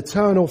curtain is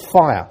eternal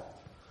fire.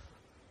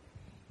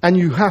 And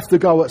you have to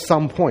go at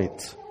some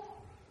point.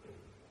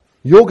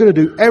 You're going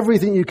to do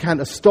everything you can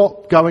to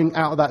stop going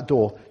out of that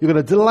door. You're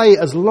going to delay it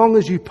as long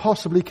as you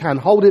possibly can.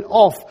 Hold it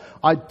off.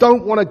 I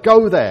don't want to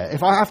go there.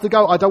 If I have to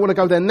go, I don't want to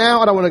go there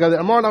now. I don't want to go there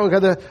tomorrow. I don't want to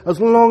go there. As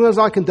long as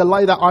I can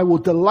delay that, I will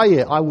delay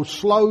it. I will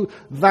slow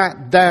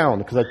that down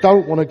because I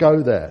don't want to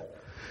go there.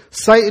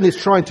 Satan is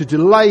trying to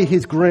delay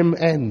his grim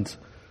end.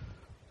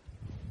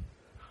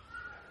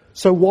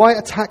 So why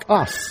attack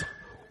us?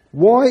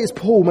 Why is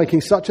Paul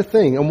making such a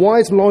thing? And why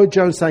is Lloyd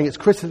Jones saying it's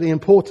critically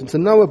important to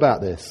know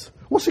about this?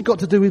 What's it got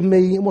to do with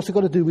me, and what's it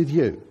got to do with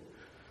you?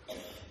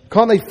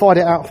 Can't they fight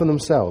it out for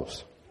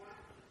themselves?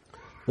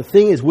 The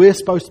thing is, we're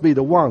supposed to be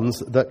the ones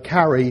that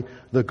carry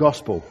the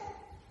gospel.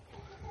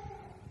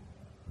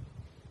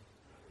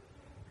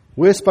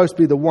 We're supposed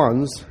to be the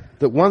ones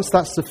that once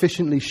that's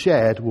sufficiently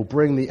shared will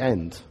bring the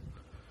end.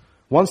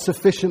 Once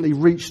sufficiently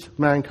reached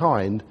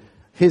mankind,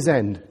 his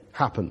end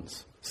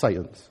happens,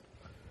 Satan's.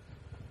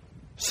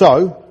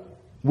 So,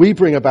 we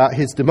bring about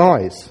his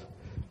demise.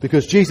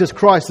 Because Jesus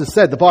Christ has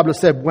said, the Bible has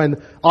said,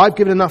 when I've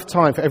given enough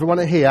time for everyone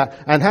to hear,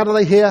 and how do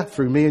they hear?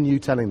 Through me and you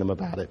telling them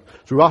about it.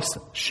 Through us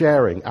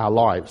sharing our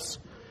lives.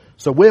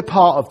 So we're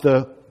part of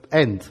the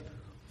end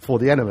for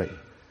the enemy.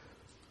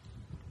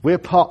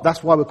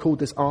 That's why we're called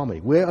this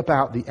army. We're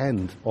about the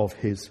end of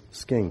his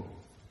scheme.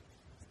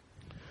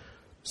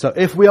 So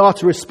if we are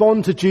to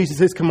respond to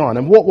Jesus' command,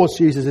 and what was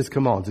Jesus'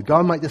 command? To go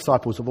and make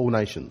disciples of all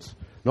nations.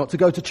 Not to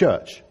go to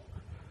church.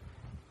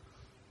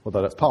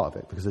 Although that's part of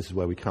it, because this is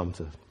where we come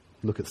to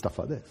look at stuff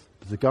like this.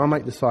 But to go and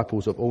make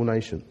disciples of all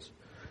nations.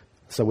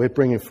 So we're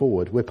bringing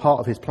forward, we're part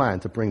of his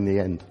plan to bring the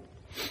end.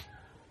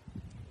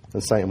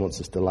 And Satan wants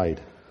us delayed.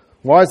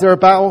 Why is there a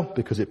battle?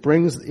 Because it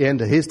brings the end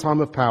to his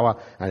time of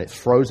power and it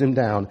throws him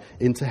down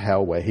into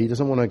hell where he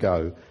doesn't want to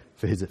go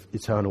for his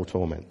eternal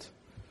torment.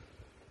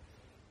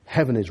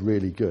 Heaven is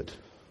really good.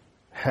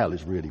 Hell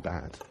is really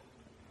bad.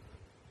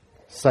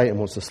 Satan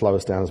wants to slow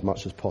us down as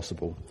much as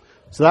possible.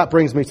 So that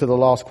brings me to the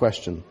last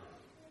question.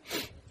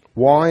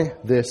 Why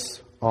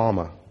this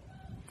armour?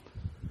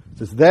 It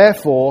says,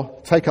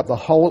 therefore, take up the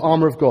whole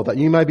armour of God, that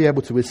you may be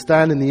able to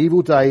withstand in the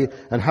evil day,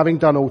 and having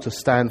done all to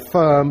stand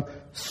firm,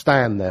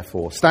 stand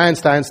therefore. Stand,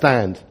 stand,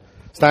 stand.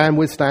 Stand,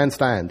 withstand,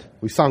 stand.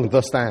 We sung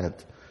The Stand.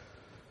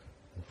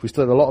 We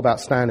studied a lot about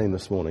standing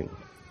this morning.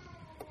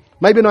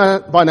 Maybe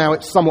by now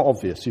it's somewhat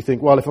obvious. You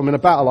think, well, if I'm in a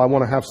battle, I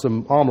want to have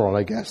some armour on,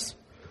 I guess.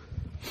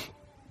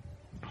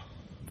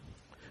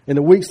 In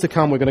the weeks to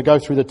come, we're going to go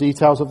through the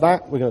details of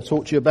that. We're going to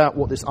talk to you about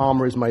what this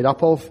armour is made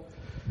up of.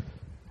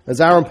 As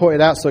Aaron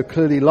pointed out so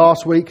clearly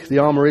last week, the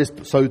armour is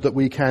so that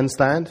we can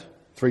stand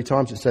 3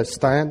 times it says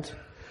stand.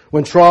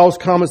 When trials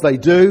come, as they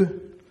do,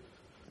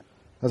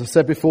 as I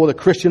said before, the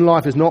Christian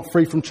life is not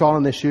free from trial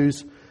and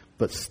issues,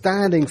 but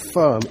standing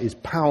firm is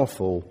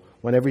powerful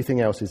when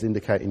everything else is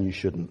indicating you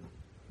shouldn't.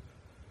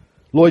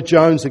 Lloyd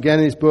Jones, again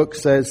in his book,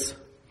 says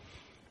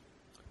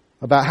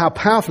about how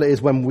powerful it is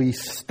when we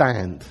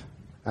stand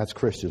as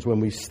Christians,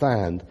 when we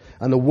stand.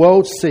 And the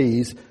world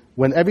sees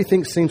when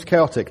everything seems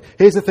chaotic.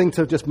 Here's the thing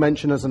to just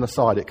mention as an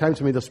aside. It came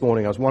to me this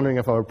morning. I was wondering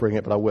if I would bring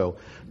it, but I will.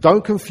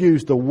 Don't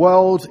confuse the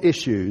world's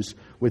issues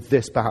with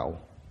this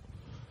battle.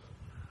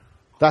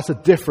 That's a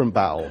different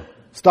battle.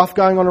 Stuff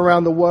going on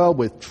around the world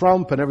with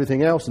Trump and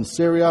everything else and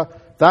Syria,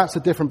 that's a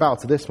different battle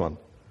to this one.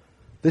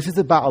 This is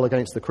the battle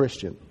against the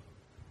Christian.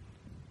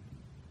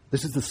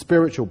 This is the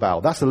spiritual battle.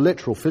 That's a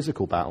literal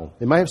physical battle.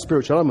 It may have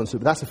spiritual elements,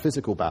 but that's a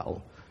physical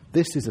battle.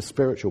 This is a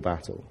spiritual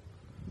battle.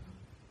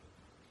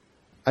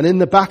 And in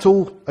the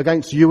battle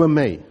against you and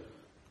me,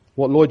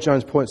 what Lloyd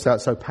Jones points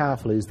out so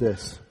powerfully is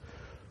this.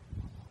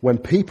 When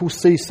people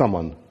see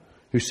someone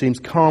who seems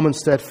calm and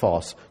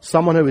steadfast,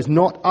 someone who is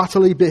not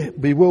utterly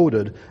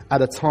bewildered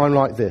at a time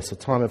like this, a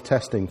time of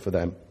testing for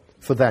them,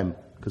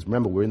 because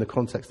remember, we're in the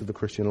context of the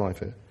Christian life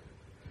here.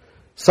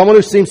 Someone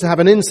who seems to have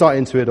an insight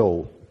into it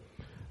all,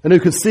 and who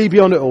can see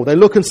beyond it all. They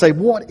look and say,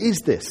 what is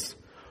this?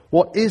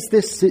 What is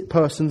this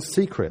person's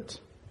secret?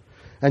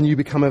 And you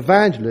become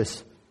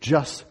evangelists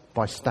just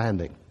by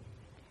standing,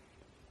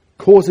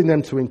 causing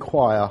them to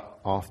inquire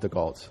after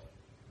God.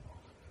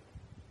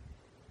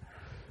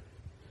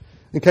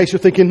 In case you're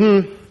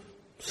thinking,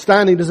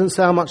 standing doesn't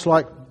sound much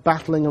like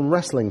battling and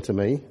wrestling to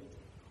me.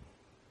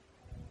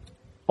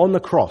 On the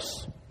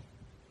cross,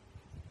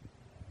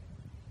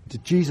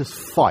 did Jesus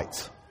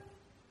fight?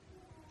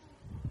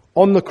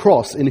 On the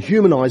cross, in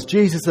human eyes,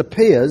 Jesus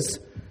appears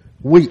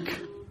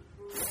weak,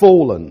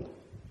 fallen.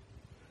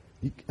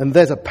 And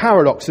there's a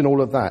paradox in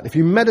all of that. If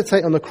you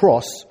meditate on the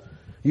cross,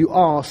 you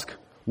ask,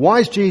 why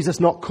is Jesus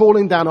not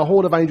calling down a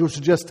horde of angels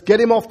to just get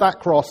him off that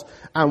cross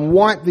and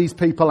wipe these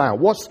people out?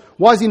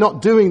 Why is he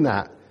not doing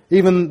that?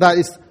 Even that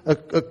is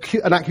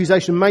an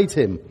accusation made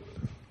to him.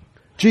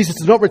 Jesus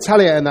does not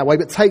retaliate in that way,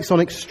 but takes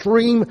on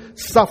extreme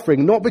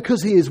suffering, not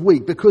because he is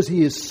weak, because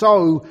he is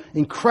so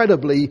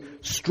incredibly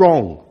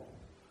strong.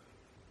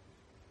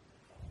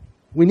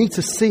 We need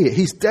to see it.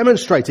 He's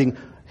demonstrating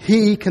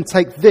he can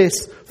take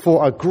this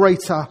for a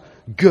greater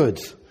good.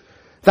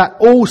 That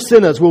all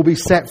sinners will be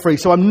set free.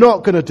 So I'm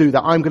not going to do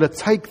that. I'm going to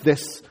take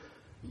this,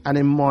 and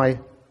in my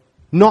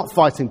not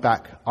fighting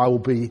back, I will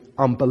be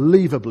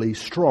unbelievably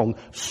strong.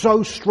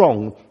 So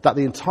strong that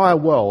the entire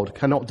world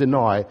cannot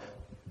deny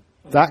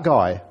that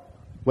guy,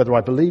 whether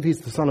I believe he's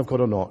the Son of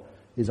God or not,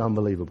 is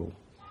unbelievable.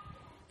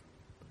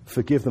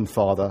 Forgive them,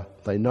 Father.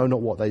 They know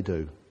not what they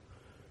do.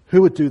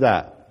 Who would do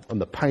that on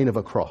the pain of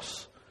a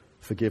cross?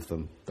 Forgive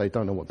them. They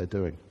don't know what they're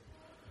doing.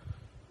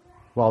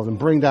 Rather than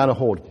bring down a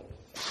horde,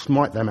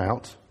 smite them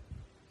out.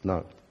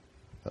 No,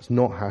 that's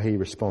not how he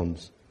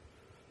responds.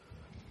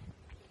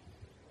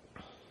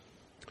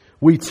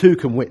 We too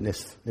can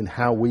witness in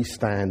how we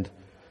stand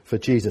for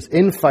Jesus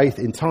in faith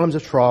in times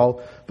of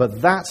trial,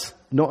 but that's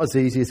not as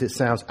easy as it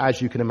sounds,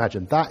 as you can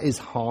imagine. That is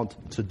hard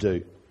to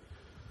do.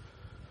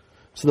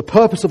 So the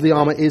purpose of the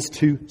armour is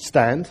to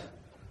stand.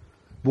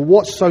 But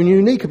what's so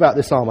unique about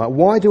this armour?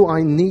 Why do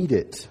I need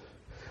it?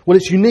 Well,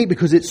 it's unique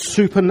because it's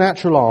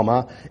supernatural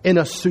armour in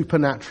a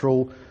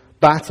supernatural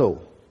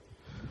battle.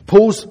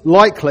 He's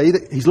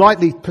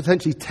likely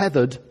potentially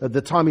tethered at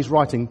the time he's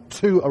writing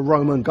to a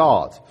Roman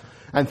guard.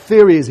 And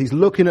theory is he's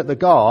looking at the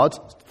guard,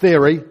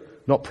 theory,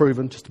 not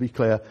proven, just to be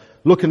clear,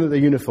 looking at the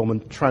uniform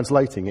and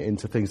translating it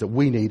into things that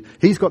we need.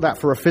 He's got that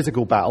for a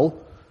physical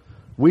battle.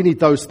 We need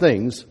those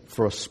things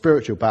for a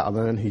spiritual battle,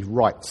 and then he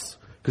writes.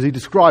 Because he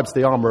describes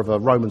the armour of a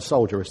Roman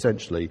soldier,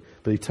 essentially,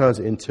 but he turns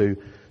it into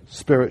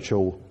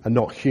spiritual and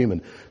not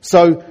human.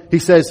 So he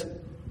says,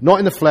 not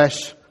in the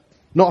flesh,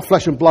 not a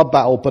flesh and blood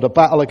battle, but a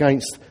battle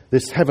against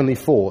this heavenly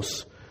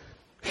force.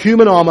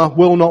 Human armour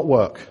will not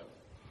work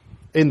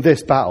in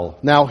this battle.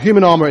 Now,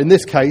 human armour in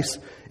this case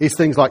is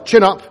things like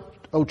chin up,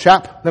 old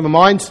chap, never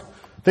mind,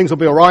 things will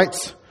be all right,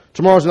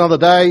 tomorrow's another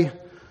day,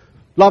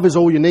 love is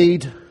all you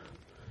need,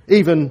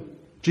 even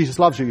Jesus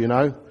loves you, you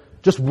know.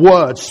 Just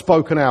words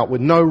spoken out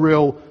with no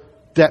real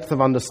depth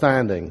of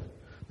understanding.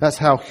 That's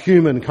how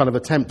human kind of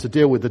attempt to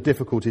deal with the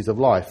difficulties of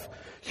life.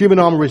 Human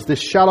armour is this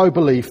shallow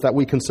belief that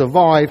we can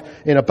survive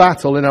in a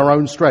battle in our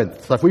own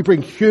strength. So if we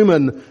bring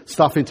human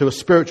stuff into a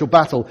spiritual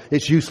battle,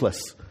 it's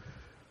useless.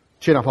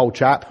 Chin up, old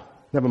chap.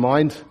 Never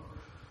mind.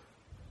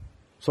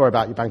 Sorry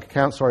about your bank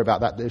account. Sorry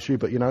about that issue,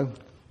 but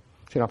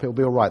chin up, it'll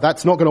be all right.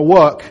 That's not going to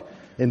work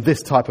in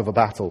this type of a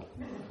battle.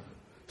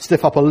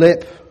 Stiff upper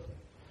lip.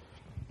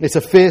 It's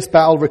a fierce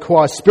battle,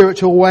 requires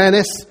spiritual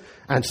awareness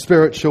and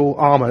spiritual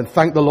armour. And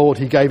thank the Lord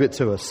he gave it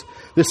to us.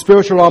 This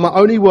spiritual armour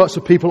only works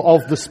for people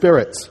of the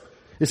Spirit.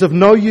 It's of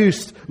no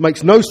use,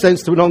 makes no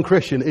sense to a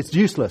non-Christian. It's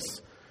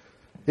useless.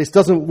 It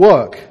doesn't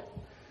work.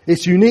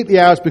 It's uniquely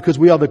ours because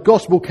we are the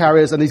gospel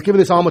carriers, and he's given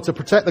this armour to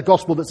protect the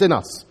gospel that's in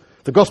us.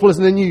 The gospel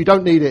isn't in you. You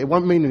don't need it. It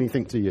won't mean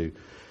anything to you.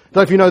 I don't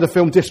know if you know the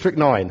film District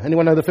 9.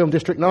 Anyone know the film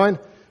District 9?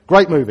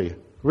 Great movie.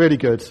 Really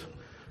good.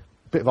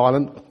 Bit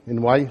violent in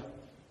a way.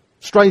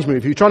 Strange movie.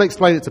 If you try to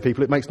explain it to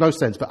people, it makes no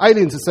sense. But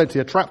aliens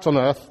essentially are trapped on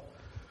Earth,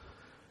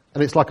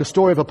 and it's like a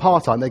story of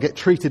apartheid, and they get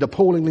treated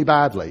appallingly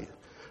badly.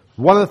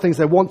 One of the things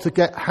they want to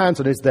get hands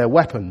on is their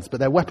weapons, but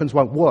their weapons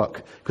won't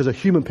work because a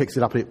human picks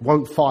it up and it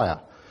won't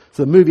fire.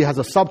 So the movie has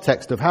a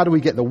subtext of how do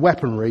we get the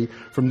weaponry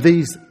from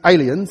these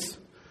aliens,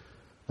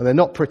 and they're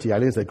not pretty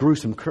aliens, they're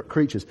gruesome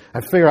creatures,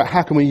 and figure out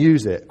how can we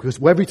use it. Because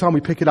every time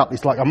we pick it up,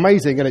 it's like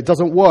amazing, and it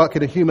doesn't work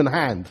in a human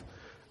hand.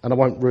 And I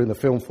won't ruin the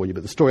film for you,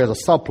 but the story has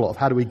a subplot of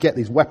how do we get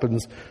these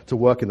weapons to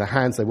work in the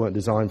hands they weren't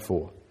designed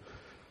for.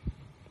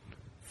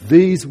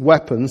 These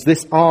weapons,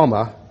 this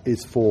armour,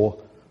 is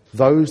for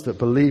those that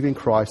believe in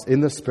Christ in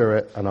the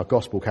Spirit and are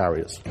gospel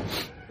carriers.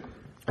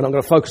 And I'm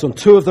going to focus on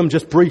two of them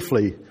just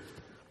briefly,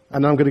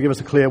 and I'm going to give us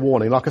a clear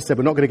warning. Like I said,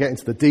 we're not going to get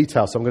into the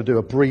details, so I'm going to do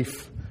a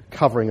brief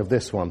covering of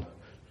this one.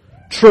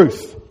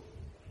 Truth.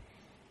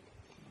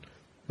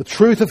 The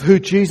truth of who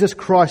Jesus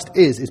Christ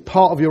is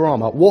part of your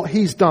armour. What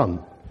he's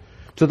done.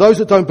 To those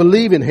that don't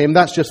believe in him,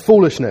 that's just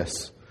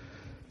foolishness.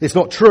 It's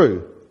not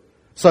true.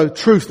 So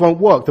truth won't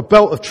work. The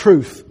belt of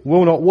truth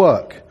will not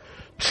work.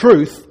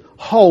 Truth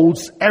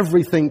holds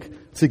everything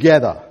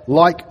together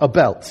like a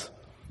belt.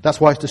 That's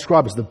why it's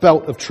described as the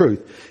belt of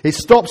truth. It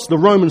stops the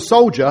Roman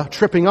soldier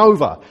tripping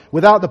over.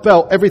 Without the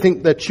belt,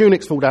 everything, their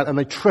tunics fall down and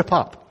they trip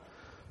up.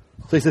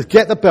 So he says,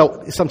 get the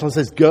belt. It sometimes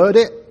says, gird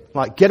it.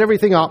 Like, get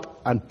everything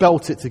up and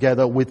belt it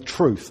together with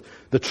truth.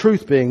 The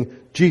truth being,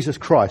 Jesus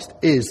Christ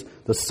is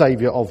the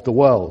Saviour of the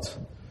world.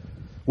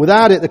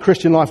 Without it, the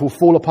Christian life will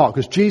fall apart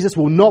because Jesus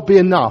will not be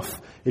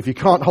enough if you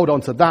can't hold on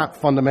to that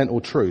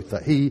fundamental truth,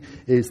 that he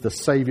is the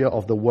Saviour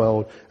of the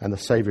world and the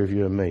Saviour of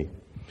you and me.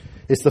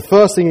 It's the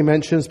first thing he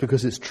mentions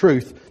because it's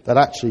truth that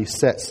actually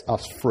sets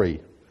us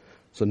free.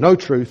 So no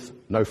truth,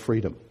 no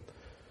freedom.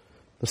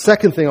 The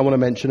second thing I want to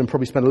mention and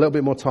probably spend a little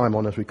bit more time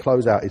on as we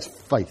close out is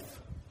faith.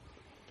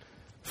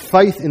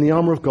 Faith in the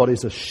armour of God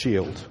is a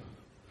shield.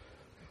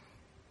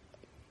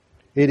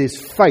 It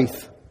is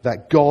faith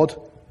that God,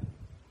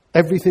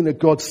 everything that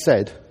God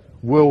said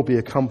will be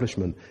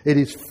accomplishment. It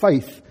is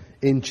faith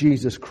in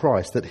Jesus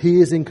Christ, that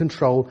he is in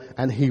control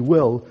and he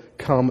will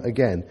come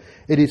again.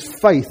 It is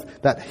faith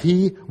that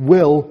he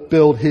will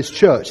build his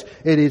church.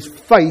 It is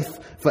faith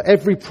for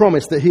every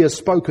promise that he has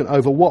spoken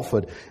over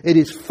Watford. It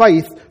is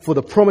faith for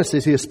the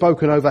promises he has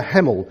spoken over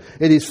Hemel.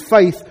 It is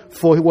faith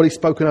for what he's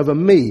spoken over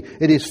me.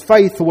 It is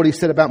faith for what he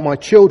said about my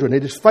children.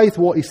 It is faith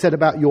for what he said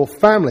about your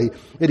family.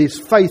 It is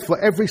faith for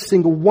every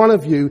single one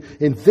of you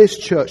in this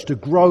church to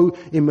grow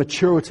in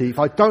maturity. If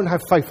I don't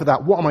have faith for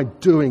that, what am I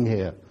doing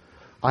here?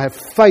 I have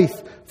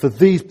faith for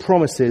these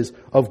promises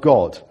of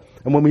God.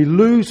 And when we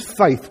lose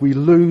faith, we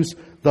lose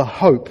the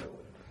hope.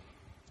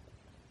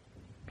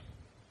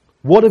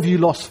 What have you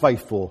lost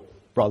faith for,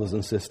 brothers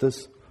and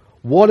sisters?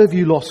 What have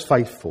you lost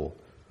faith for?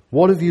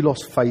 What have you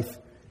lost faith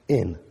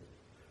in?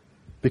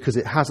 Because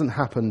it hasn't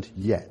happened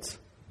yet.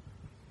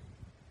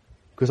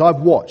 Because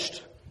I've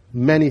watched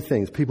many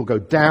things. People go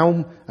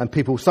down and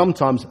people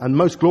sometimes, and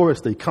most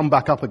gloriously, come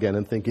back up again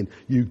and thinking,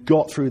 you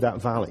got through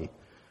that valley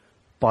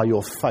by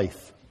your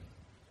faith.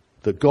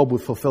 That God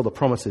would fulfill the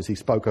promises he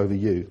spoke over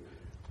you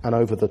and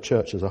over the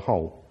church as a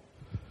whole.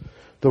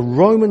 The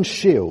Roman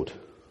shield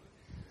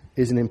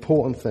is an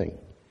important thing.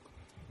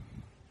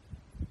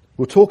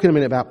 We'll talk in a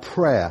minute about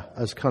prayer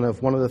as kind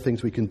of one of the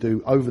things we can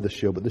do over the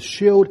shield, but the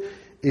shield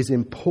is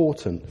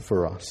important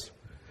for us.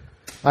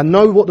 And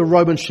know what the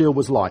Roman shield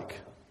was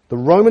like. The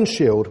Roman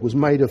shield was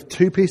made of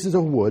two pieces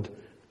of wood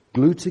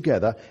glued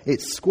together.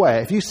 It's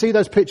square. If you see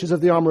those pictures of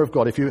the armour of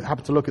God, if you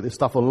happen to look at this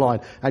stuff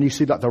online, and you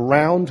see like the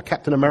round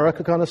Captain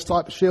America kind of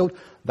type of shield,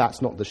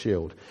 that's not the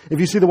shield.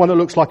 If you see the one that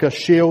looks like a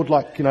shield,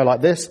 like,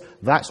 like this,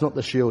 that's not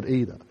the shield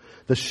either.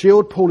 The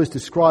shield Paul is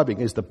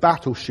describing is the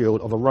battle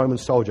shield of a Roman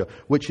soldier,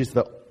 which is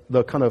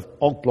the kind of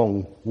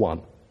oblong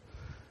one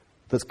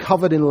that's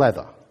covered in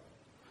leather.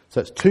 So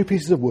it's two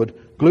pieces of wood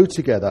glued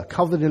together,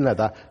 covered in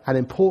leather, and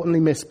importantly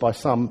missed by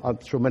some, I'm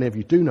sure many of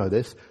you do know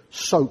this,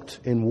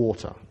 soaked in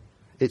water.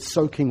 It's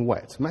soaking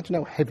wet. Imagine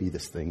how heavy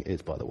this thing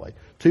is, by the way.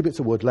 Two bits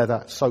of wood,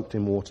 leather, soaked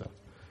in water.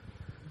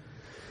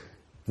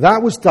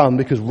 That was done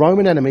because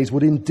Roman enemies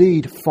would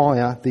indeed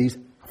fire these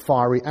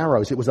fiery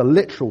arrows. It was a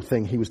literal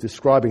thing he was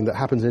describing that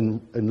happens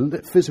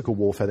in physical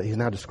warfare that he's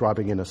now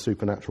describing in a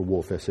supernatural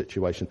warfare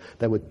situation.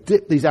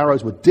 These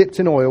arrows were dipped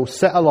in oil,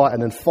 set alight,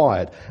 and then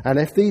fired. And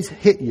if these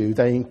hit you,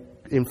 they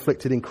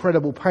inflicted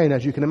incredible pain,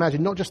 as you can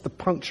imagine. Not just the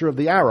puncture of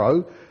the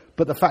arrow,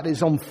 but the fact that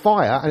it's on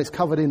fire and it's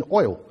covered in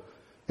oil.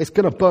 It's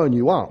going to burn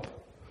you up.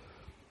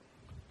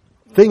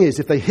 Thing is,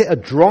 if they hit a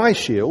dry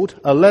shield,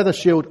 a leather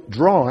shield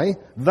dry,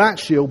 that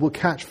shield will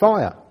catch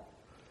fire.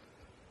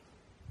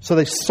 So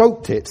they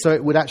soaked it so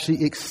it would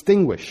actually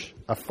extinguish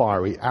a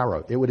fiery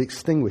arrow. It would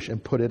extinguish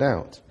and put it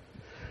out.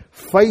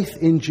 Faith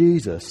in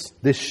Jesus,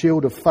 this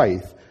shield of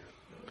faith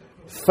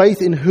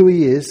in who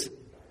he is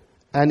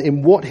and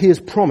in what he has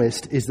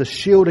promised, is the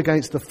shield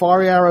against the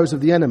fiery arrows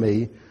of the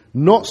enemy,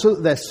 not so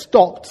that they're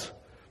stopped,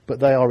 but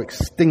they are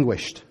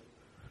extinguished.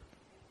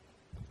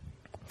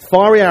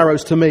 Fiery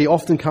arrows to me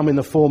often come in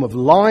the form of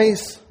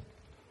lies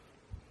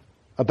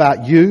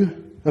about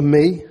you and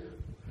me,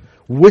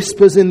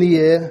 whispers in the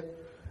ear,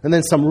 and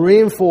then some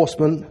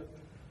reinforcement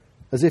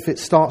as if it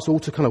starts all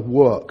to kind of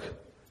work.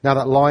 Now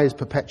that lie is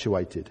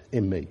perpetuated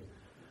in me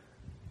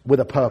with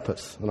a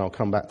purpose, and I'll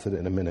come back to it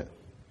in a minute.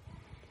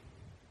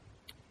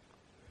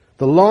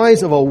 The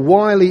lies of a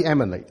wily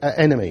enemy.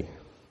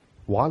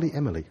 Wily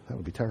Emily, that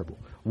would be terrible.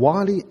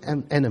 Wily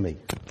enemy.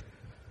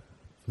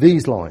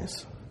 These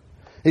lies.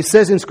 It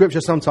says in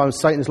Scripture sometimes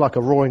Satan is like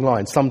a roaring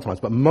lion, sometimes,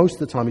 but most of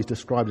the time he's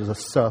described as a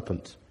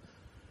serpent.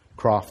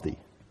 Crafty.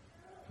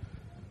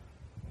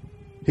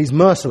 He's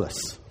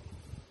merciless.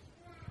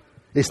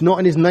 It's not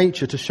in his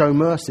nature to show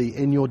mercy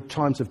in your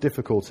times of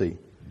difficulty.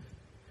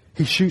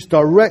 He shoots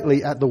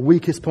directly at the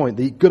weakest point,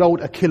 the good old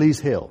Achilles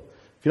heel.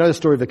 If you know the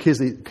story of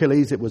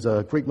Achilles, it was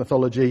a Greek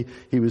mythology.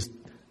 It's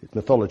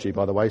mythology,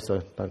 by the way,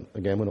 so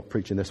we're not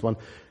preaching this one.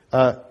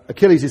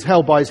 Achilles is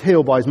held by his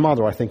heel by his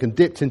mother, I think, and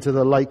dipped into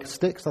the lake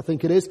Styx, I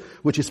think it is,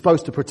 which is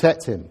supposed to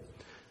protect him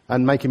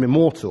and make him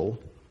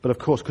immortal. But of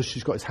course, because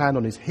she's got his hand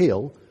on his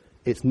heel,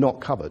 it's not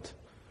covered.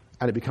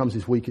 And it becomes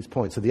his weakest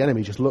point. So the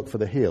enemy just look for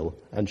the heel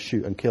and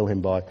shoot and kill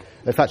him by...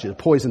 In fact, a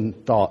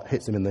poison dart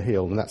hits him in the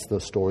heel, and that's the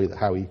story that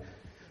how he...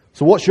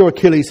 So what's your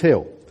Achilles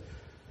heel?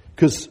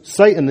 Because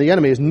Satan, the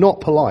enemy, is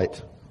not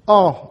polite.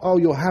 Oh,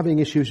 you're having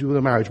issues with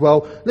a marriage.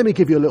 Well, let me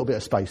give you a little bit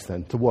of space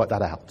then to work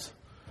that out.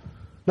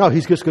 No,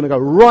 he's just going to go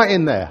right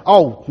in there.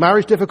 Oh,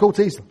 marriage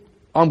difficulties?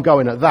 I'm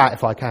going at that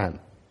if I can.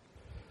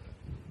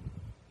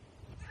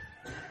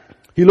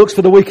 He looks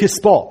for the weakest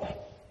spot.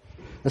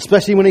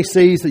 Especially when he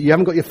sees that you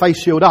haven't got your face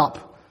shield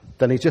up.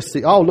 Then he just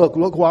sees, oh, look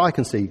what I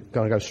can see.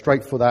 Going to go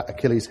straight for that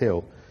Achilles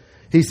heel.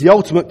 He's the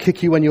ultimate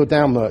kick you when you're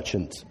down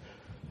merchant.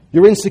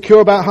 You're insecure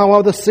about how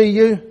others see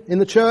you in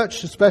the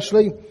church,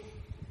 especially.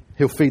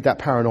 He'll feed that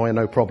paranoia,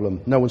 no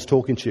problem. No one's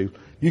talking to you.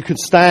 You can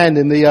stand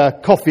in the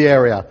coffee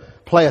area,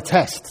 play a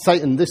test.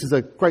 Satan, this is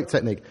a great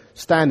technique.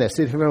 Stand there,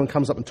 see if everyone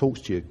comes up and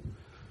talks to you.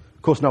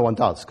 Of course, no one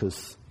does,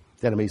 because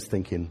the enemy's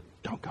thinking,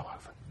 don't go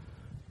over.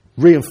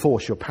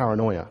 Reinforce your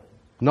paranoia.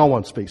 No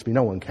one speaks to me,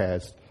 no one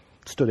cares.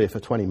 Stood here for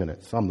 20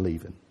 minutes, I'm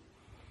leaving.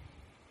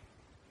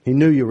 He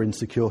knew you were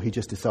insecure, he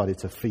just decided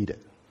to feed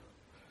it.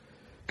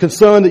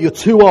 Concerned that you're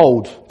too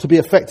old to be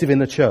effective in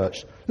the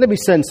church. Let me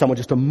send someone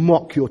just to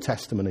mock your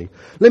testimony.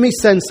 Let me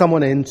send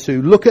someone in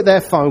to look at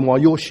their phone while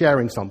you're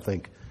sharing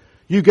something.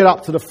 You get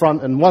up to the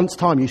front and once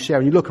time you share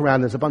and you look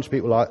around, there's a bunch of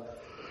people like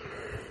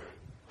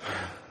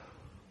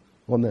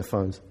on their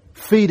phones.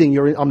 Feeding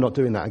your... I'm not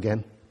doing that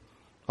again.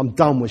 I'm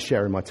done with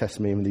sharing my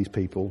testimony with these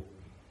people.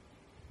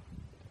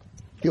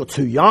 You're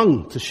too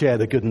young to share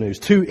the good news.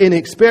 Too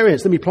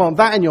inexperienced. Let me plant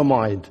that in your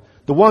mind.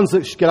 The ones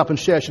that get up and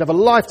share should have a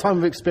lifetime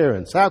of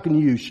experience. How can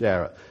you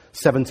share at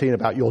 17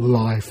 about your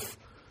life?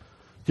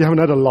 You haven't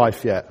had a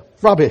life yet.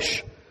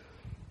 Rubbish.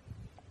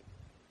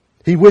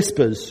 He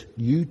whispers,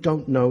 you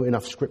don't know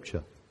enough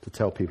Scripture to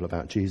tell people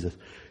about Jesus.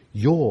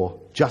 You're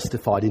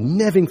justified in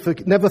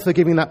never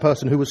forgiving that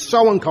person who was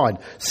so unkind.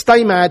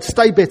 Stay mad,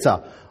 stay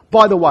bitter.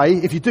 By the way,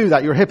 if you do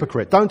that, you're a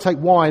hypocrite. Don't take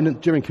wine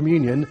during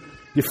communion,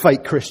 you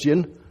fake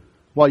Christian,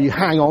 while you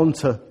hang on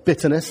to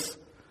bitterness.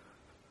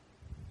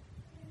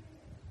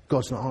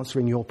 God's not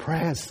answering your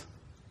prayers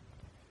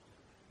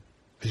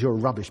because you're a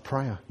rubbish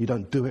prayer. You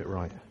don't do it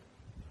right.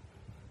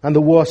 And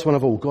the worst one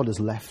of all, God has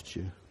left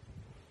you.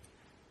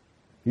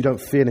 You don't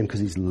feel him because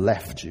he's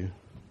left you.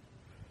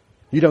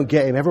 You don't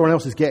get him. Everyone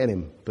else is getting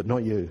him, but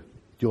not you.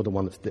 You're the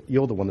one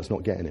that's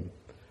not getting him.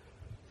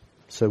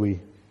 So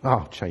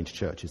change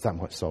churches. That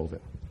might solve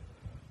it.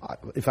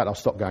 In fact, I'll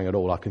stop going at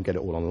all. I can get it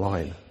all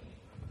online.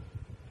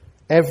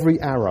 Every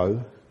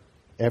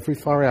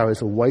fiery arrow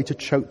is a way to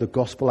choke the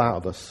gospel out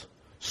of us.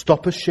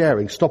 Stop us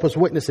sharing, stop us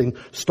witnessing,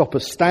 stop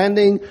us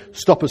standing,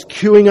 stop us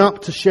queuing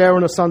up to share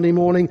on a Sunday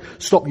morning,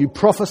 stop you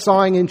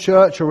prophesying in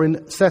church or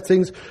in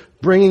settings,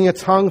 bringing a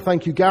tongue,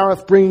 thank you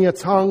Gareth, bringing a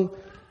tongue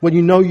when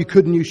you know you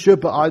could and you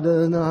should, but I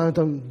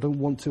don't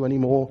want to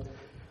anymore.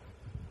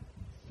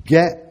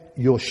 Get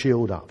your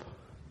shield up.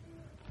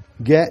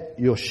 Get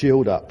your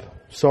shield up.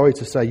 Sorry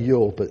to say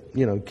but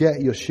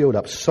get your shield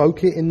up.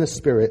 Soak it in the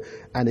Spirit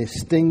and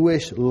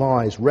extinguish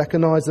lies.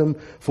 Recognize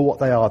them for what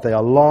they are. They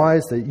are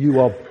lies that you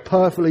are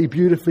perfectly,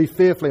 beautifully,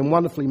 fearfully and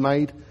wonderfully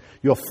made.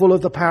 You're full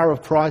of the power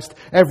of Christ.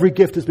 Every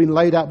gift has been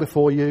laid out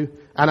before you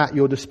and at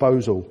your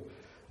disposal.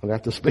 I'm going to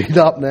have to speed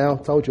up now.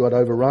 Told you I'd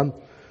overrun.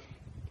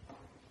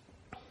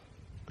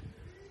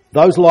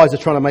 Those lies are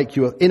trying to make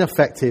you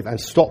ineffective and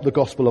stop the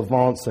gospel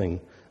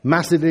advancing.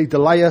 Massively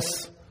delay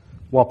us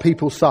while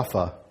people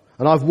suffer.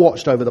 And I've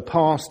watched over the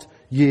past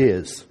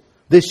years,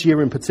 this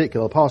year in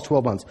particular, the past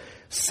 12 months,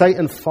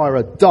 Satan fire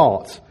a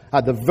dart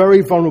at the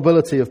very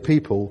vulnerability of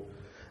people.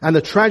 And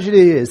the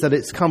tragedy is that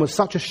it's come as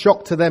such a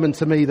shock to them and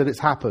to me that it's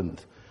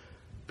happened.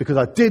 Because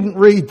I didn't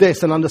read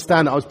this and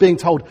understand it. I was being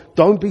told,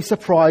 don't be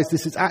surprised,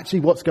 this is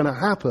actually what's going to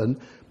happen.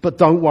 But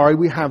don't worry,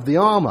 we have the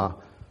armour.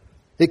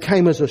 It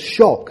came as a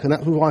shock. And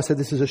that's why I said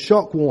this is a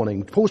shock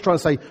warning. Paul's trying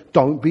to say,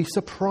 don't be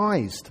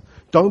surprised.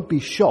 Don't be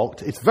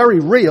shocked. It's very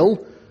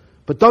real.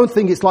 But don't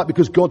think it's like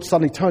because God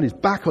suddenly turned his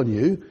back on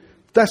you,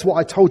 that's what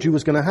I told you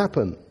was going to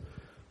happen.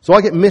 So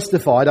I get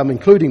mystified,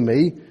 including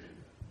me,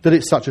 that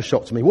it's such a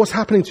shock to me. What's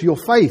happening to your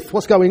faith?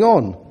 What's going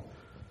on?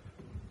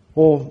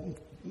 Or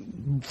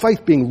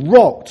faith being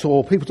rocked,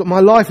 or people talk, my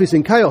life is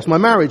in chaos, my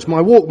marriage,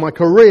 my walk, my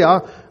career.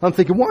 I'm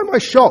thinking, why am I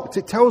shocked?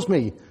 It tells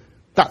me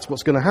that's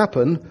what's going to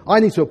happen. I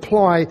need to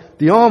apply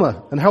the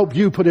armour and help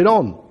you put it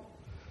on.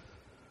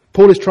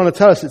 Paul is trying to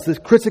tell us it's this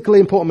critically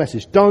important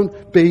message.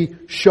 Don't be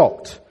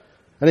shocked.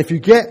 And if you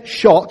get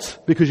shot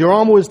because your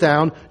armour was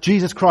down,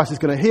 Jesus Christ is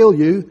going to heal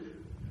you,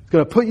 he's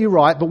going to put you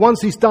right. But once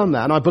he's done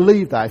that, and I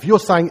believe that, if you're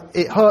saying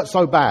it hurts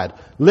so bad,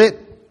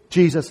 let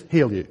Jesus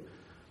heal you.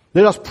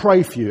 Let us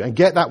pray for you and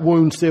get that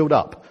wound sealed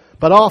up.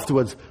 But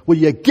afterwards, will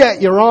you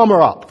get your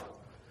armour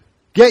up?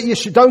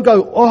 Don't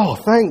go, oh,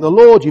 thank the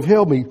Lord, you've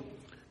healed me.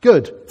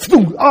 Good.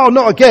 Oh,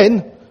 not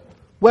again.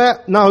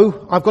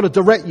 No, I've got to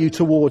direct you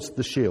towards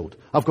the shield.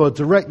 I've got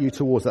to direct you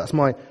towards that. That's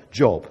my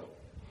job.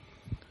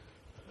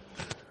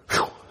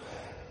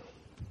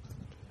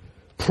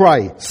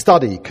 Pray,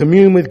 study,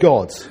 commune with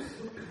God.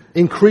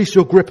 Increase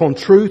your grip on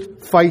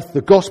truth, faith,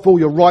 the gospel,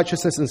 your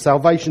righteousness and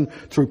salvation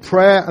through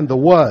prayer and the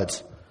word.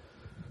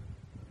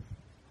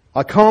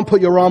 I can't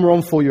put your armour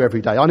on for you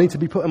every day. I need to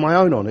be putting my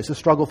own on. It's a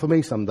struggle for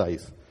me some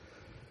days.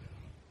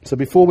 So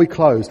before we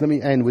close, let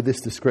me end with this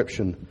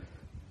description.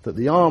 That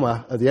the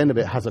armour, at the end of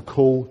it, has a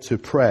call to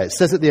prayer. It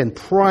says at the end,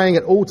 praying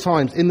at all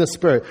times in the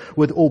Spirit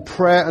with all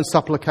prayer and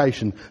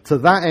supplication. To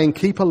that end,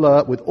 keep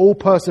alert with all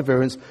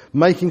perseverance,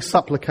 making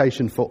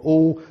supplication for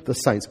all the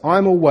saints.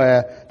 I'm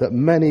aware that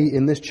many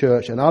in this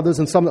church and others,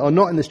 and some that are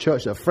not in this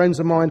church, that are friends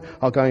of mine,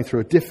 are going through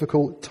a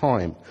difficult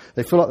time.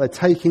 They feel like they're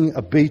taking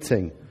a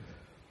beating.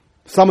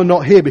 Some are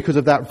not here because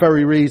of that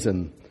very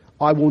reason.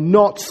 I will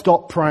not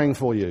stop praying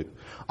for you.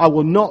 I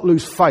will not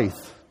lose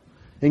faith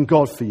in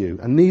God for you,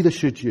 and neither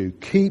should you.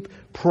 Keep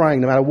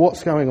praying no matter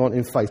what's going on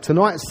in faith.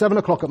 Tonight at 7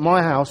 o'clock at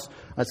my house,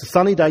 it's a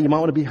sunny day, you might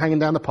want to be hanging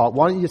down the park.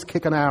 Why don't you just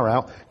kick an hour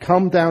out,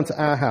 come down to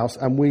our house,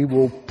 and we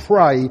will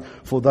pray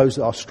for those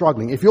that are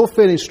struggling. If you're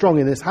feeling strong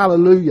in this,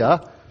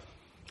 hallelujah,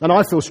 and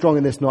I feel strong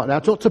in this night now,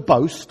 it's not to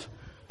boast,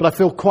 but I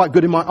feel quite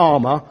good in my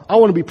armour. I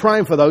want to be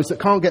praying for those that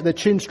can't get their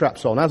chin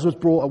straps on, as was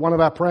brought at one of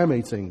our prayer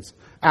meetings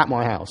at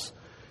my house.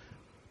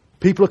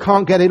 People who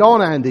can't get it on,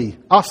 Andy.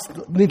 Us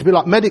need to be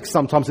like medics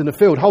sometimes in the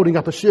field, holding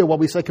up a shield while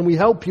we say, can we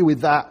help you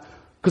with that?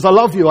 Because I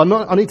love you.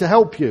 I need to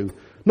help you.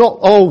 Not,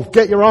 oh,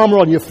 get your armour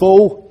on, you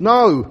fool.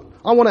 No,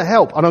 I want to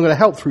help, and I'm going to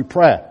help through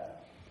prayer.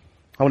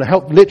 I want to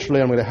help, literally,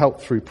 I'm going to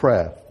help through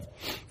prayer.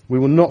 We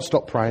will not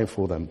stop praying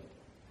for them.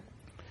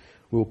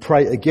 We will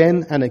pray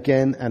again and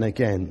again and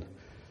again.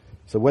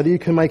 So whether you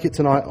can make it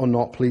tonight or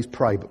not, please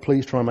pray. But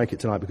please try and make it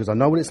tonight, because I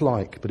know what it's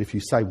like. But if you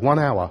say 1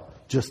 hour,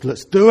 just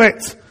let's do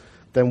it,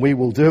 then we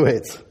will do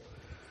it.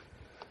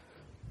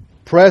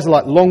 Prayers are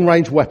like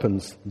long-range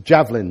weapons,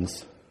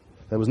 javelins.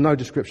 There was no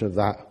description of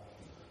that.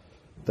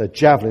 They're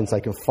javelins they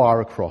can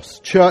fire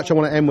across. Church, I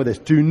want to end with this.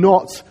 Do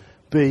not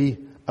be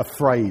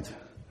afraid,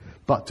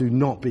 but do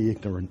not be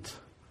ignorant.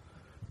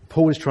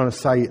 Paul is trying to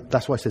say,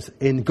 that's why he says,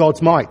 in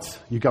God's might,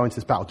 you go into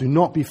this battle. Do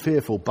not be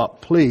fearful, but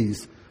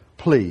please,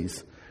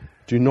 please,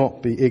 do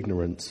not be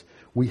ignorant.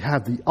 We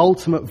have the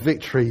ultimate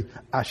victory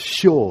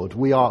assured.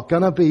 We are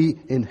going to be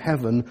in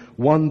heaven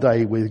one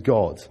day with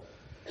God.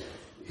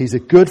 He's a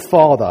good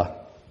father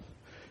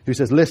who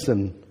says,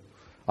 listen,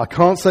 I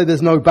can't say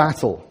there's no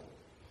battle,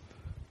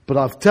 but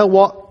I'll tell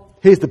what,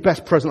 here's the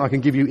best present I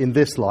can give you in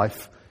this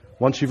life.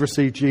 Once you've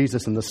received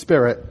Jesus and the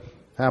Spirit,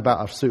 how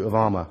about a suit of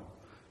armour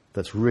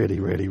that's really,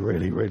 really,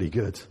 really, really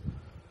good?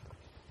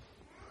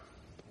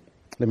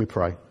 Let me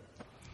pray.